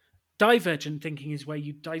 Divergent thinking is where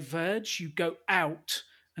you diverge, you go out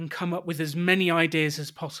and come up with as many ideas as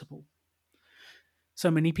possible. So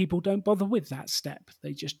many people don't bother with that step.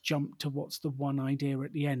 They just jump to what's the one idea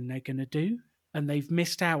at the end they're going to do. And they've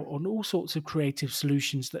missed out on all sorts of creative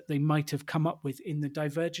solutions that they might have come up with in the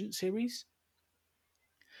Divergent series.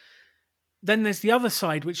 Then there's the other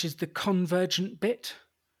side, which is the convergent bit,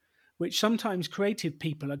 which sometimes creative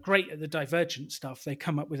people are great at the divergent stuff. They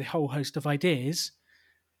come up with a whole host of ideas,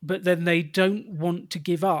 but then they don't want to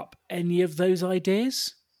give up any of those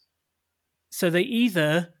ideas. So they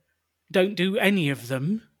either don't do any of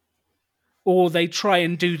them, or they try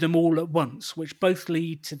and do them all at once, which both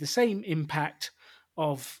lead to the same impact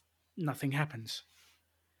of nothing happens.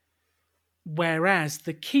 Whereas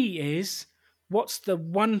the key is, what's the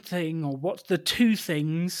one thing or what's the two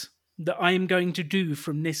things that I am going to do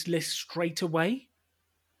from this list straight away?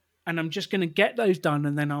 And I'm just going to get those done,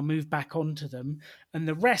 and then I'll move back onto them. And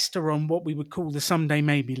the rest are on what we would call the someday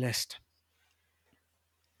maybe list.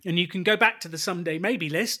 And you can go back to the someday maybe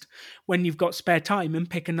list when you've got spare time and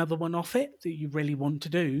pick another one off it that you really want to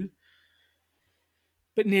do.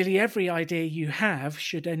 But nearly every idea you have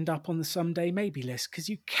should end up on the someday maybe list, because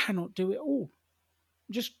you cannot do it all.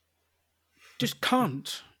 Just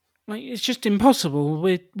can't. Like, it's just impossible.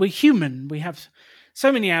 We're human. We have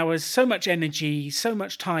so many hours, so much energy, so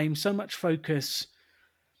much time, so much focus,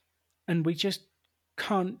 and we just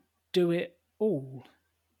can't do it all.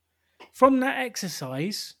 From that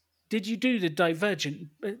exercise, did you do the divergent?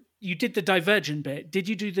 You did the divergent bit. Did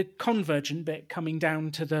you do the convergent bit coming down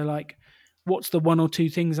to the like, what's the one or two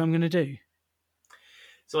things I'm going to do?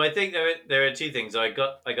 So I think there are two things. I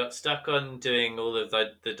got stuck on doing all of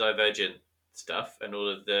the divergent stuff and all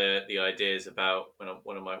of the ideas about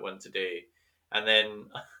what I might want to do, and then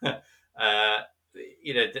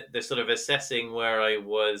the sort of assessing where I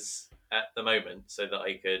was at the moment so that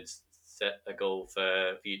I could set a goal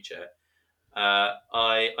for future.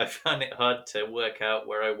 I found it hard to work out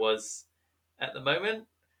where I was at the moment,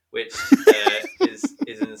 which is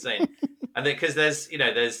insane. And because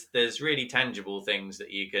there's really tangible things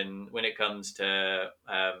that you can when it comes to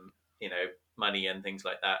money and things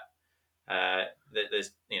like that.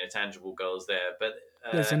 There's tangible goals there, but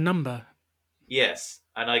There's a number yes,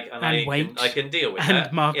 and and I weight can deal with and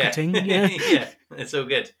that. marketing. Yeah, Yeah. yeah, it's all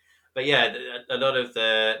good. But yeah, a lot of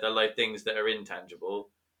the like things that are intangible,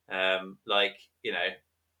 like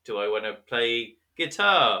do I want to play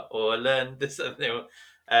guitar or learn this something?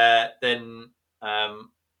 Then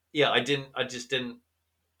yeah, I just didn't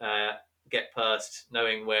uh, get past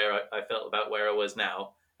knowing where I felt about where I was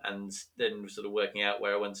now, and then sort of working out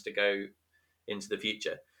where I wanted to go into the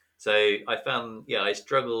future. So I found, yeah, I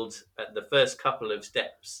struggled at the first couple of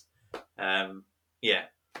steps. Yeah,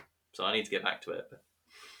 so I need to get back to it.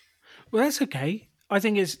 Well, that's okay. I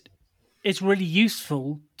think it's really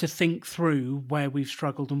useful to think through where we've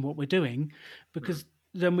struggled and what we're doing, because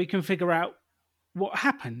then we can figure out what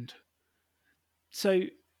happened. So,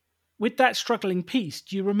 with that struggling piece,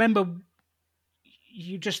 do you remember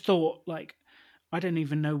you just thought like, I don't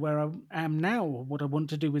even know where I am now or what I want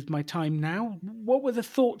to do with my time now? What were the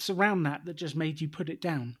thoughts around that just made you put it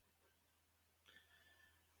down?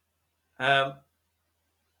 Um,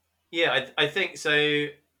 yeah, I think so.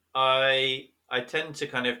 I tend to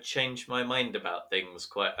kind of change my mind about things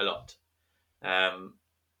quite a lot, um,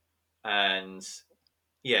 and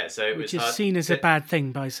yeah, so it Which was is hard seen as a to. bad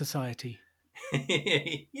thing by society.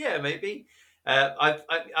 Yeah, maybe.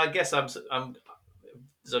 I guess I'm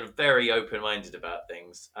sort of very open minded about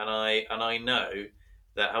things, and I know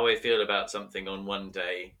that how I feel about something on one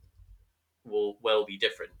day will well be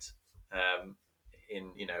different um,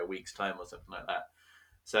 in a week's time or something like that.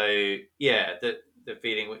 So yeah, the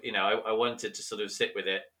feeling I wanted to sort of sit with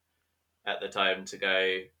it at the time to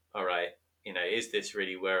go, all right, is this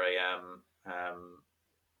really where I am?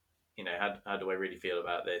 How do I really feel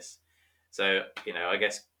about this? So I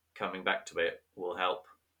guess coming back to it will help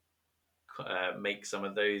make some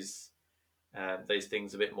of those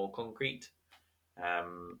things a bit more concrete.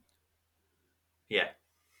 Um, yeah.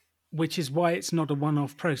 Which is why it's not a one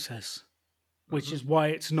off process. Which is Hmm. why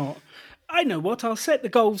it's not, I know what, I'll set the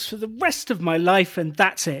goals for the rest of my life and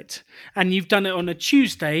that's it. And you've done it on a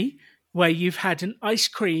Tuesday where you've had an ice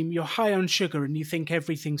cream, you're high on sugar and you think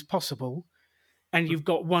everything's possible. And you've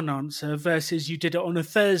got one answer versus you did it on a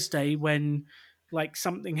Thursday when like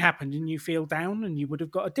something happened and you feel down and you would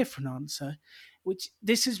have got a different answer. Which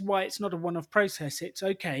this is why it's not a one off process. It's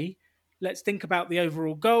okay, let's think about the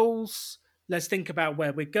overall goals, let's think about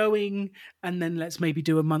where we're going, and then let's maybe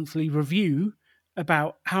do a monthly review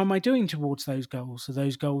about how am I doing towards those goals? Are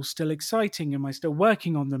those goals still exciting? Am I still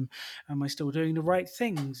working on them? Am I still doing the right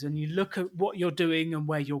things? And you look at what you're doing and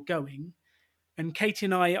where you're going. And Katie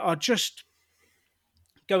and I are just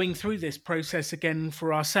going through this process again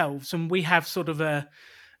for ourselves, and we have sort of a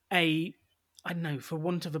I don't know, for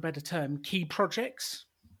want of a better term, key projects,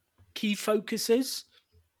 key focuses.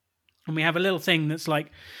 And we have a little thing that's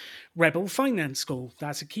like Rebel Finance School.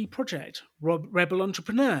 That's a key project. Rebel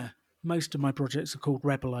Entrepreneur. Most of my projects are called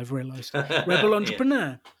Rebel, I've realized. Rebel Yeah.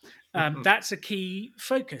 Entrepreneur. That's a key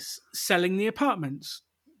focus. Selling the apartments.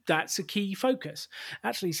 That's a key focus.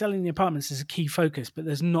 Actually, selling the apartments is a key focus, but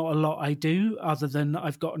there's not a lot I do other than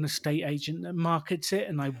I've got an estate agent that markets it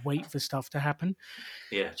and I wait for stuff to happen.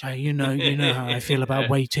 Yeah. So you know how I feel about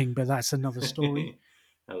waiting, but that's another story.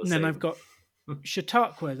 Oh, And then I've same. got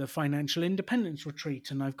Chautauqua, the financial independence retreat,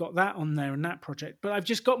 and I've got that on there and that project. But I've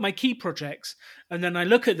just got my key projects, and then I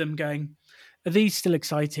look at them going, are these still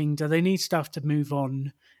exciting? Do they need stuff to move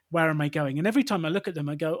on? Where am I going? And every time I look at them,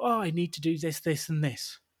 I go, oh, I need to do this, this, and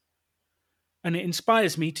this. And it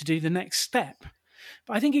inspires me to do the next step.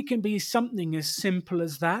 But I think it can be something as simple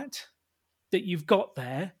as that you've got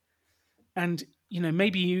there. And,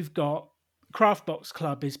 maybe you've got Craftbox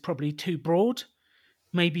Club is probably too broad.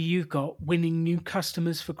 Maybe you've got winning new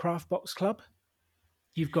customers for Craftbox Club.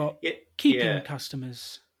 You've got Yeah. keeping Yeah.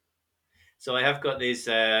 customers. So I have got these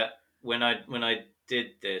when I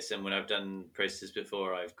did this, and when I've done processes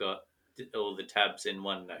before, I've got all the tabs in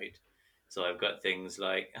OneNote. So I've got things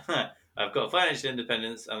like I've got financial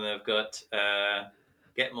independence, and I've got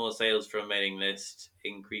get more sales from mailing list,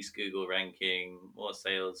 increase Google ranking, more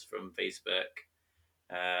sales from Facebook,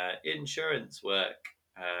 insurance work,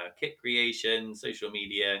 kit creation, social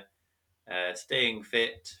media, staying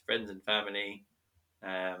fit, friends and family.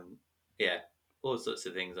 Yeah, all sorts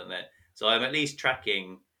of things on there. So I'm at least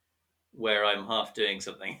tracking where I'm half doing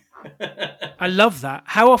something. I love that.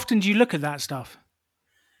 How often do you look at that stuff?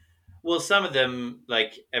 Well, some of them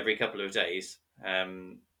like every couple of days,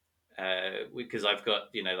 because I've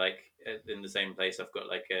got like in the same place I've got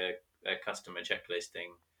like a customer checklist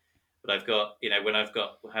thing. But I've got when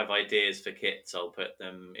have ideas for kits, I'll put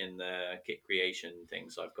them in the kit creation thing.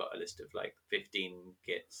 So I've got a list of like 15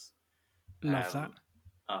 kits Love that.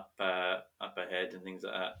 up ahead and things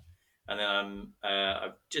like that. And then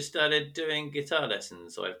I've just started doing guitar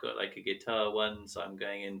lessons, so I've got like a guitar one, so I'm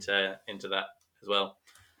going into that as well.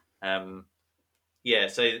 So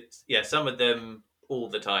some of them all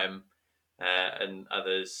the time, and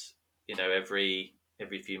others, every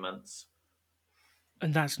few months.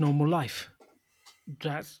 And that's normal life.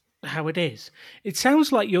 That's how it is. It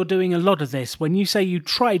sounds like you're doing a lot of this. When you say you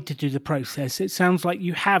tried to do the process, it sounds like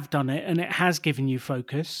you have done it and it has given you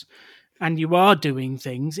focus and you are doing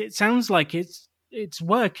things. It sounds like it's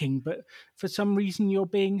working, but for some reason you're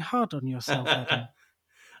being hard on yourself, Adam.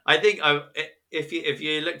 I think if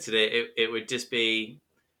you looked at it, it would just be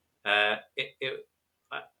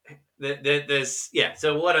there's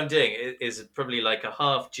So what I'm doing is probably like a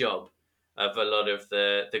half job of a lot of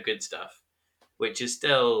the good stuff, which is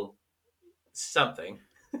still something.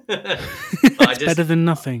 It's better than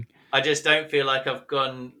nothing. I just don't feel like I've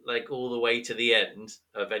gone like all the way to the end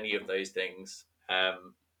of any of those things.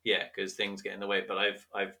 Because things get in the way. But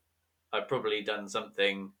I've probably done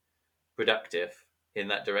something productive in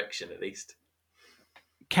that direction at least.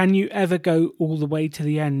 Can you ever go all the way to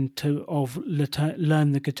the end of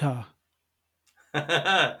learn the guitar?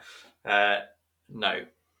 No.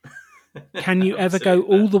 Can you ever go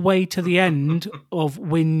all the way to the end of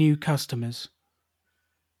win new customers?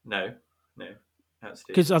 No.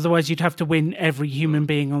 Because otherwise you'd have to win every human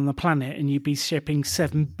being on the planet and you'd be shipping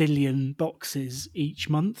 7 billion boxes each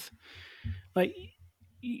month. Like,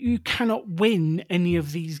 you cannot win any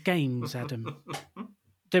of these games, Adam.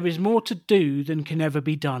 There is more to do than can ever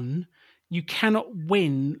be done. You cannot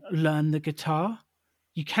win learn the guitar.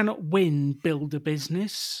 You cannot win build a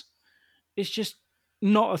business. It's just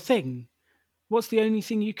not a thing. What's the only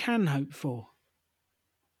thing you can hope for?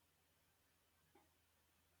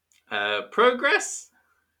 Progress?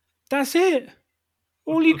 That's it.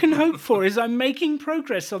 All you can hope for is I'm making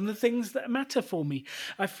progress on the things that matter for me.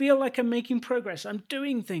 I feel like I'm making progress. I'm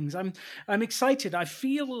doing things. I'm excited. I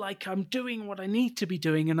feel like I'm doing what I need to be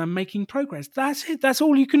doing and I'm making progress. That's it. That's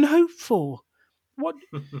all you can hope for. What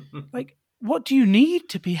do you need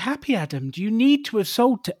to be happy, Adam? Do you need to have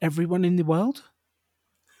sold to everyone in the world?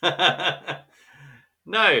 No.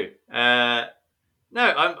 No,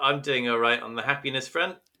 I'm doing all right on the happiness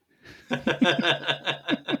front.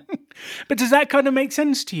 But does that kind of make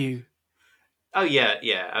sense to you? Oh yeah,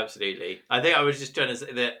 absolutely. I think I was just trying to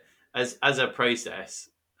say that as a process,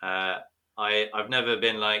 I've never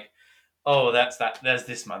been like, oh, there's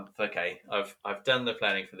this month. Okay, I've done the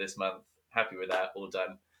planning for this month. Happy with that, all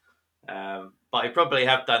done. But I probably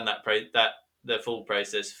have done the full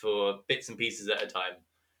process for bits and pieces at a time.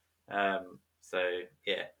 So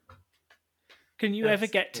yeah. Can you ever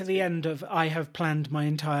get to the end of I have planned my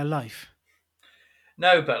entire life?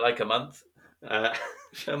 No, but like a month at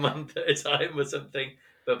a time or something.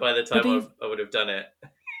 But by the time I would have done it,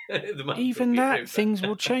 even that, things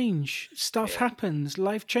will change. Stuff happens.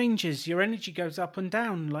 Life changes. Your energy goes up and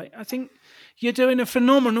down. Like, I think you're doing a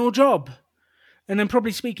phenomenal job. And I'm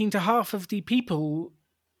probably speaking to half of the people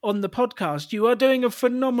on the podcast. You are doing a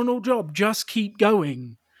phenomenal job. Just keep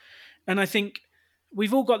going. And I think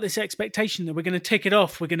we've all got this expectation that we're going to tick it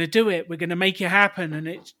off. We're going to do it. We're going to make it happen. And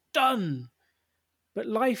it's done. But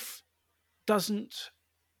life doesn't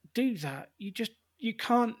do that. You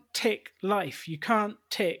can't tick life. You can't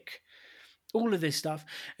tick all of this stuff.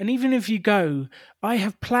 And even if you go, I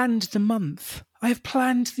have planned the month. I have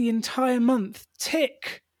planned the entire month.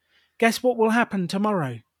 Tick. Guess what will happen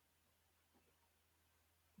tomorrow?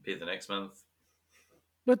 Be the next month.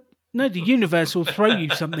 But no, the universe will throw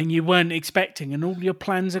you something you weren't expecting and all your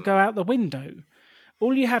plans will go out the window.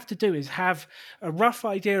 All you have to do is have a rough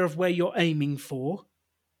idea of where you're aiming for.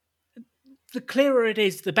 The clearer it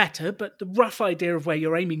is, the better, but the rough idea of where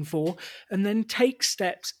you're aiming for, and then take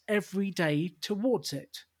steps every day towards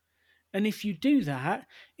it. And if you do that,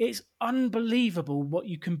 it's unbelievable what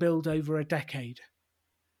you can build over a decade.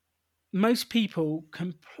 Most people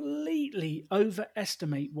completely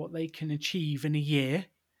overestimate what they can achieve in a year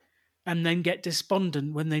and then get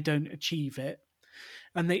despondent when they don't achieve it.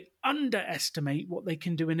 And they underestimate what they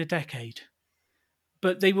can do in a decade.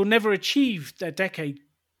 But they will never achieve their decade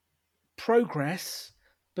progress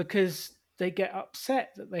because they get upset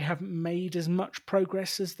that they haven't made as much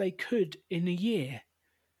progress as they could in a year.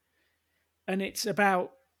 And it's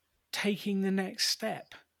about taking the next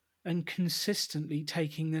step and consistently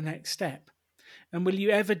taking the next step. And will you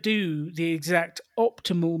ever do the exact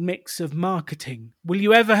optimal mix of marketing? Will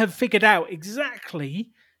you ever have figured out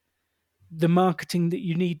exactly the marketing that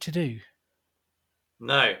you need to do?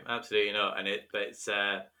 No, absolutely not. But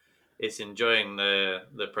it's enjoying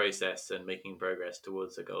the process and making progress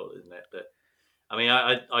towards the goal, isn't it? But I mean,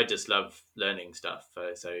 I just love learning stuff.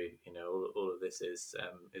 So all of this is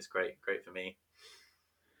great for me.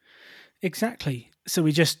 Exactly. So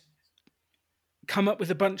we just come up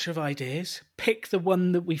with a bunch of ideas, pick the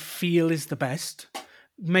one that we feel is the best.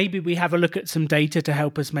 Maybe we have a look at some data to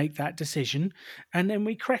help us make that decision, and then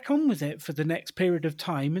we crack on with it for the next period of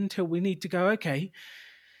time until we need to go, okay,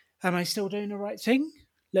 am I still doing the right thing?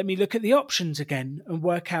 Let me look at the options again and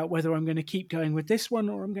work out whether I'm going to keep going with this one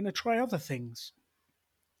or I'm going to try other things.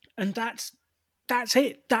 And that's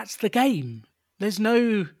it. That's the game. There's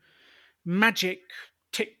no magic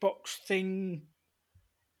tick box thing.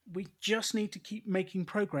 We just need to keep making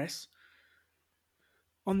progress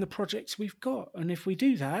on the projects we've got. And if we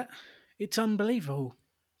do that, it's unbelievable.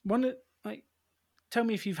 Like, tell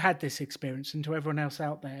me if you've had this experience, and to everyone else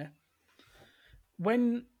out there,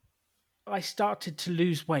 when I started to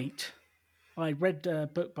lose weight, I read a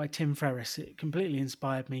book by Tim Ferriss. It completely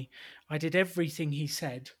inspired me. I did everything he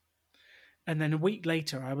said. And then a week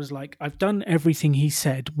later, I was like, I've done everything he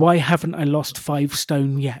said. Why haven't I lost 5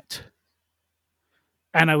 stone yet?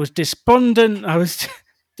 And I was despondent. I was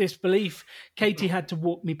disbelief. Katie had to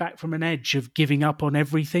walk me back from an edge of giving up on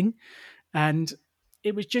everything. And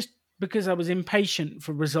it was just because I was impatient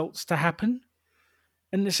for results to happen.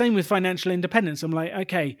 And the same with financial independence. I'm like,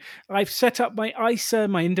 okay, I've set up my ISA,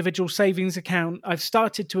 my individual savings account. I've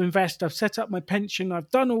started to invest. I've set up my pension. I've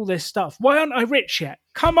done all this stuff. Why aren't I rich yet?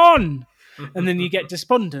 Come on. And then you get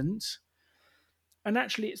despondent. And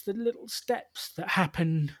actually, it's the little steps that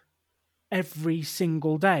happen every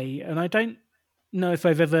single day. And I don't know if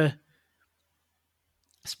I've ever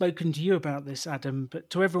spoken to you about this, Adam, but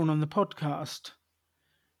to everyone on the podcast,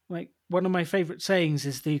 like one of my favorite sayings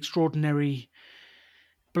is the extraordinary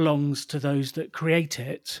belongs to those that create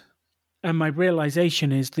it. And my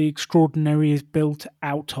realization is the extraordinary is built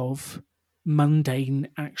out of mundane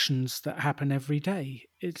actions that happen every day.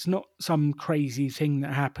 It's not some crazy thing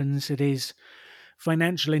that happens. It is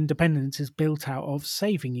financial independence is built out of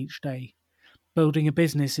saving each day. Building a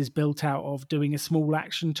business is built out of doing a small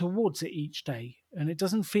action towards it each day. And it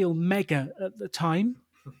doesn't feel mega at the time.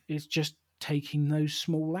 It's just taking those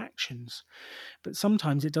small actions. But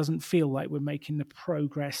sometimes it doesn't feel like we're making the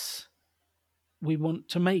progress we want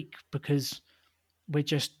to make because we're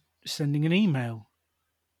just sending an email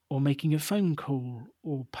or making a phone call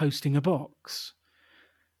or posting a box.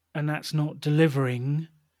 And that's not delivering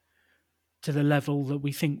to the level that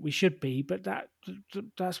we think we should be, but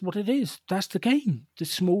that's what it is. That's the game. The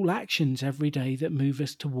small actions every day that move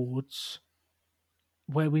us towards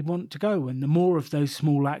where we want to go. And the more of those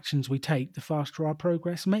small actions we take, the faster our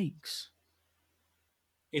progress makes.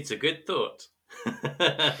 It's a good thought.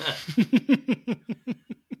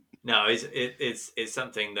 No, it's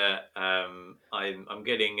something that I'm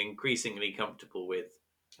getting increasingly comfortable with.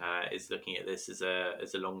 Is looking at this as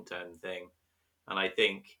a long term thing, and I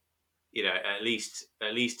think at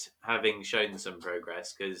least having shown some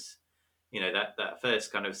progress, because that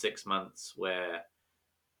first kind of 6 months where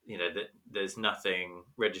that there's nothing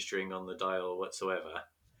registering on the dial whatsoever.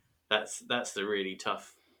 That's the really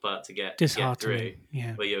tough part to get through, Disheartening,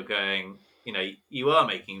 yeah. where you're going, you are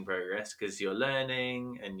making progress because you're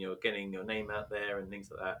learning and you're getting your name out there and things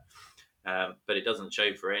like that. But it doesn't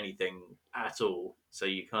show for anything at all, so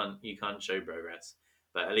you can't show progress.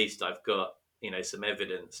 But at least I've got some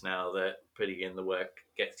evidence now that putting in the work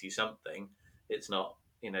gets you something. It's not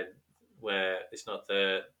where it's not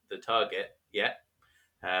the target yet.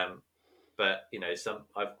 But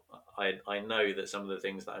I know that some of the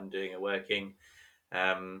things that I'm doing are working,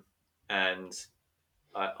 and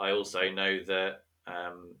I also know that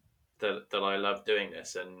that I love doing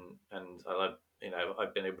this, and I love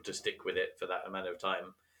I've been able to stick with it for that amount of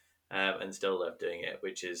time, and still love doing it,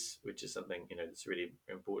 which is something that's really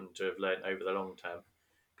important to have learned over the long term,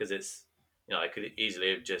 because it's I could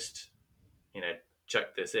easily have just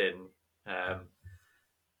chuck this in. Um,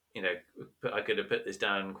 I could have put this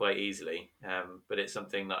down quite easily, but it's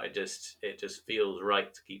something that it just feels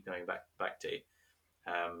right to keep going back to.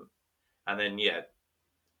 Um, and then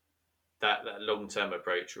that long term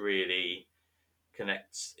approach really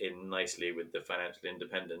connects in nicely with the financial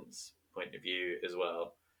independence point of view as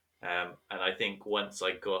well. And I think once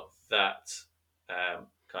I got that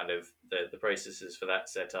kind of the processes for that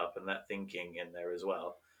set up and that thinking in there as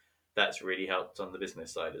well, that's really helped on the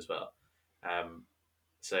business side as well. Um,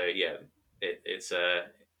 so yeah, it's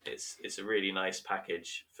a really nice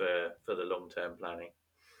package for the long term planning.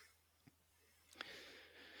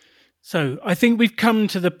 So I think we've come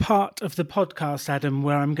to the part of the podcast, Adam,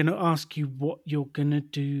 where I'm going to ask you what you're going to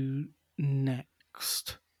do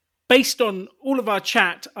next. Based on all of our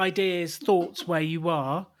chat, ideas, thoughts, where you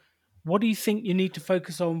are, what do you think you need to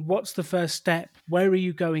focus on? What's the first step? Where are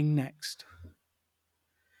you going next?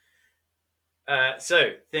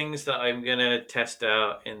 So things that I'm going to test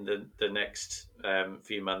out in the next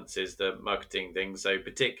few months is the marketing thing. So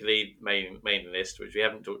particularly mailing list, which we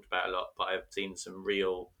haven't talked about a lot, but I've seen some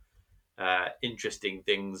real interesting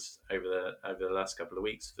things over the last couple of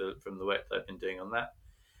weeks from the work that I've been doing on that.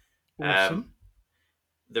 Awesome.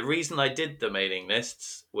 The reason I did the mailing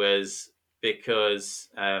lists was because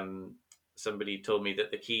somebody told me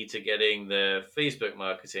that the key to getting the Facebook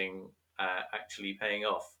marketing actually paying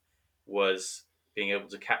off was being able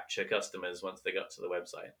to capture customers once they got to the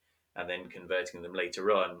website and then converting them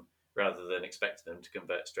later on rather than expecting them to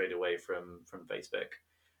convert straight away from Facebook.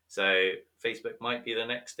 So Facebook might be the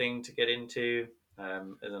next thing to get into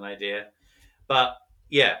as an idea. But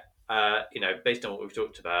yeah, based on what we've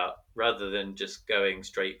talked about, rather than just going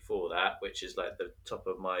straight for that, which is like the top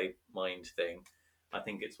of my mind thing, I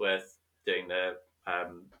think it's worth doing the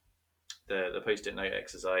post-it note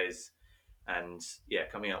exercise and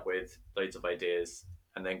coming up with loads of ideas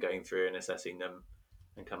and then going through and assessing them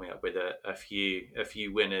and coming up with a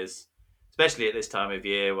few winners, especially at this time of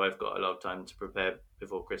year where I've got a lot of time to prepare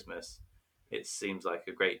before Christmas. It seems like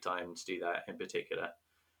a great time to do that in particular.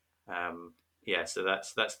 So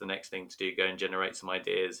that's the next thing to do. Go and generate some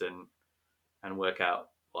ideas and work out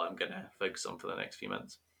what I'm going to focus on for the next few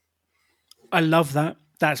months. I love that.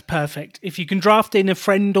 That's perfect. If you can draft in a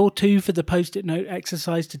friend or two for the post-it note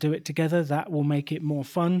exercise to do it together, that will make it more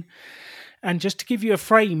fun. And just to give you a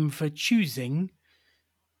frame for choosing,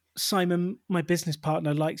 Simon, my business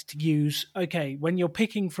partner, likes to use, okay, when you're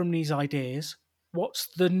picking from these ideas, what's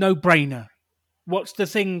the no-brainer? What's the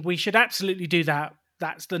thing we should absolutely do that?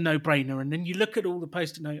 That's the no-brainer. And then you look at all the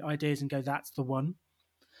post-it note ideas and go, that's the one.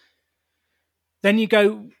 Then you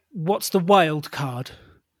go, what's the wild card?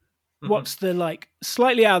 What's the like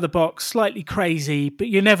slightly out of the box, slightly crazy, but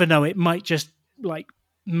you never know. It might just like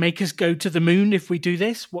make us go to the moon if we do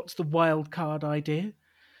this. What's the wild card idea?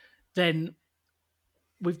 Then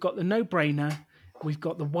we've got the no-brainer. We've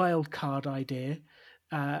got the wild card idea.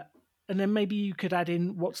 And then maybe you could add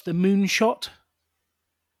in what's the moonshot?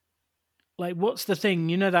 Like, what's the thing?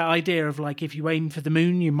 You know, that idea of like, if you aim for the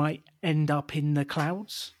moon, you might end up in the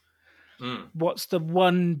clouds. What's the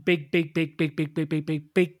one big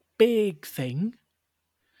thing?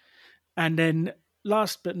 And then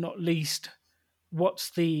last but not least,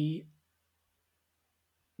 what's the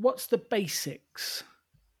basics?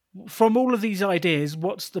 From all of these ideas,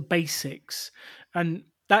 what's the basics? And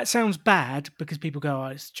that sounds bad because people go, oh,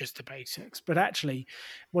 it's just the basics. But actually,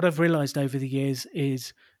 what I've realized over the years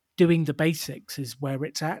is doing the basics is where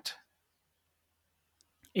it's at.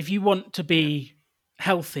 If you want to be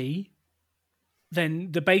healthy,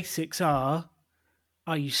 then the basics are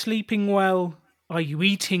you sleeping well? Are you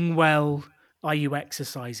eating well? Are you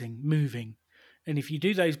exercising, moving? And if you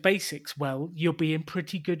do those basics well, you'll be in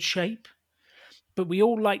pretty good shape. But we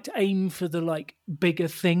all like to aim for the like bigger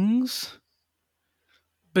things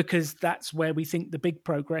because that's where we think the big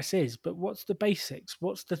progress is. But what's the basics?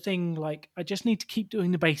 What's the thing like, I just need to keep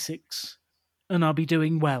doing the basics and I'll be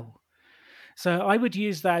doing well. So I would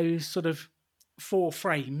use those sort of 4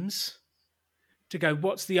 frames to go,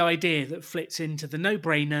 what's the idea that fits into the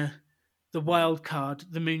no-brainer, the wild card,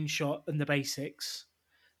 the moonshot, and the basics?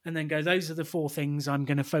 And then go, those are the 4 things I'm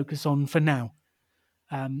going to focus on for now.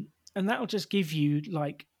 And that'll just give you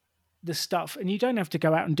like the stuff. And you don't have to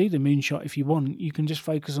go out and do the moonshot if you want. You can just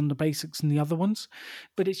focus on the basics and the other ones.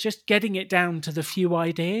 But it's just getting it down to the few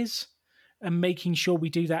ideas and making sure we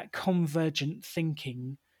do that convergent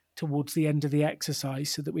thinking towards the end of the exercise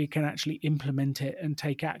so that we can actually implement it and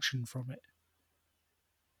take action from it.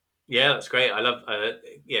 Yeah, that's great. I love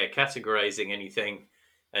categorizing anything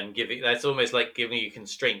and that's almost like giving you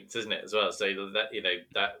constraints, isn't it, as well? So that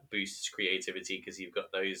that boosts creativity because you've got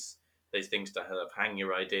those those things to hang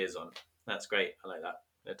your ideas on. That's great. I like that.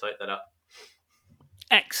 I'll type that up.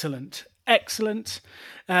 Excellent.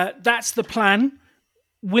 That's the plan.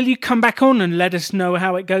 Will you come back on and let us know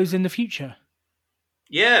how it goes in the future?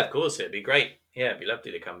 Yeah, of course. It'd be great. Yeah, it'd be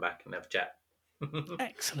lovely to come back and have a chat.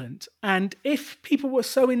 Excellent. And if people were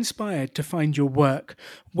so inspired to find your work,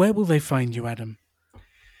 where will they find you, Adam?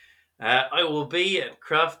 I will be at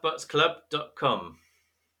craftbotsclub.com.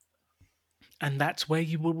 And that's where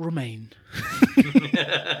you will remain.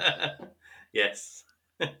 Yes.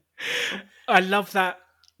 I love that.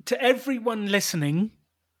 To everyone listening,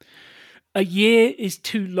 a year is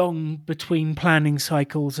too long between planning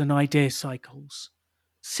cycles and idea cycles.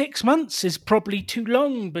 6 months is probably too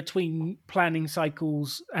long between planning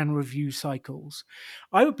cycles and review cycles.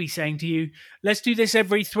 I would be saying to you, let's do this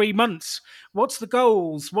every 3 months. What's the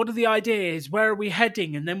goals? What are the ideas? Where are we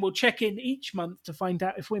heading? And then we'll check in each month to find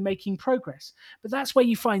out if we're making progress. But that's where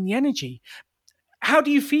you find the energy. How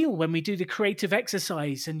do you feel when we do the creative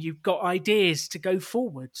exercise and you've got ideas to go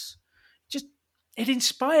forwards? It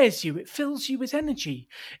inspires you. It fills you with energy.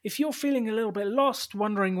 If you're feeling a little bit lost,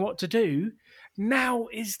 wondering what to do, now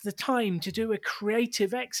is the time to do a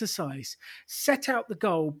creative exercise. Set out the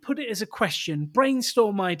goal, put it as a question,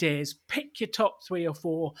 brainstorm ideas, pick your top 3 or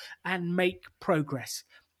 4, and make progress.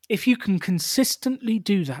 If you can consistently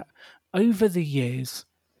do that over the years,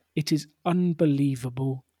 it is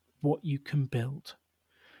unbelievable what you can build.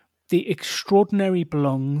 The extraordinary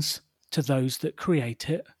belongs to those that create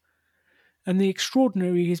it. And the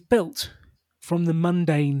extraordinary is built from the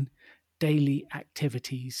mundane daily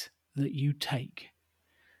activities that you take.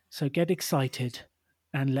 So get excited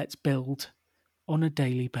and let's build on a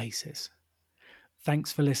daily basis.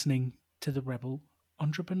 Thanks for listening to The Rebel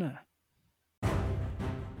Entrepreneur.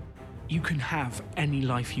 You can have any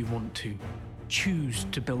life you want to. Choose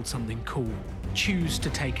to build something cool. Choose to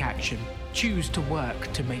take action. Choose to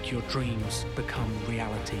work to make your dreams become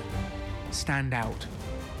reality. Stand out.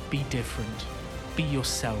 Be different. Be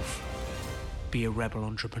yourself. Be a rebel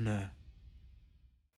entrepreneur.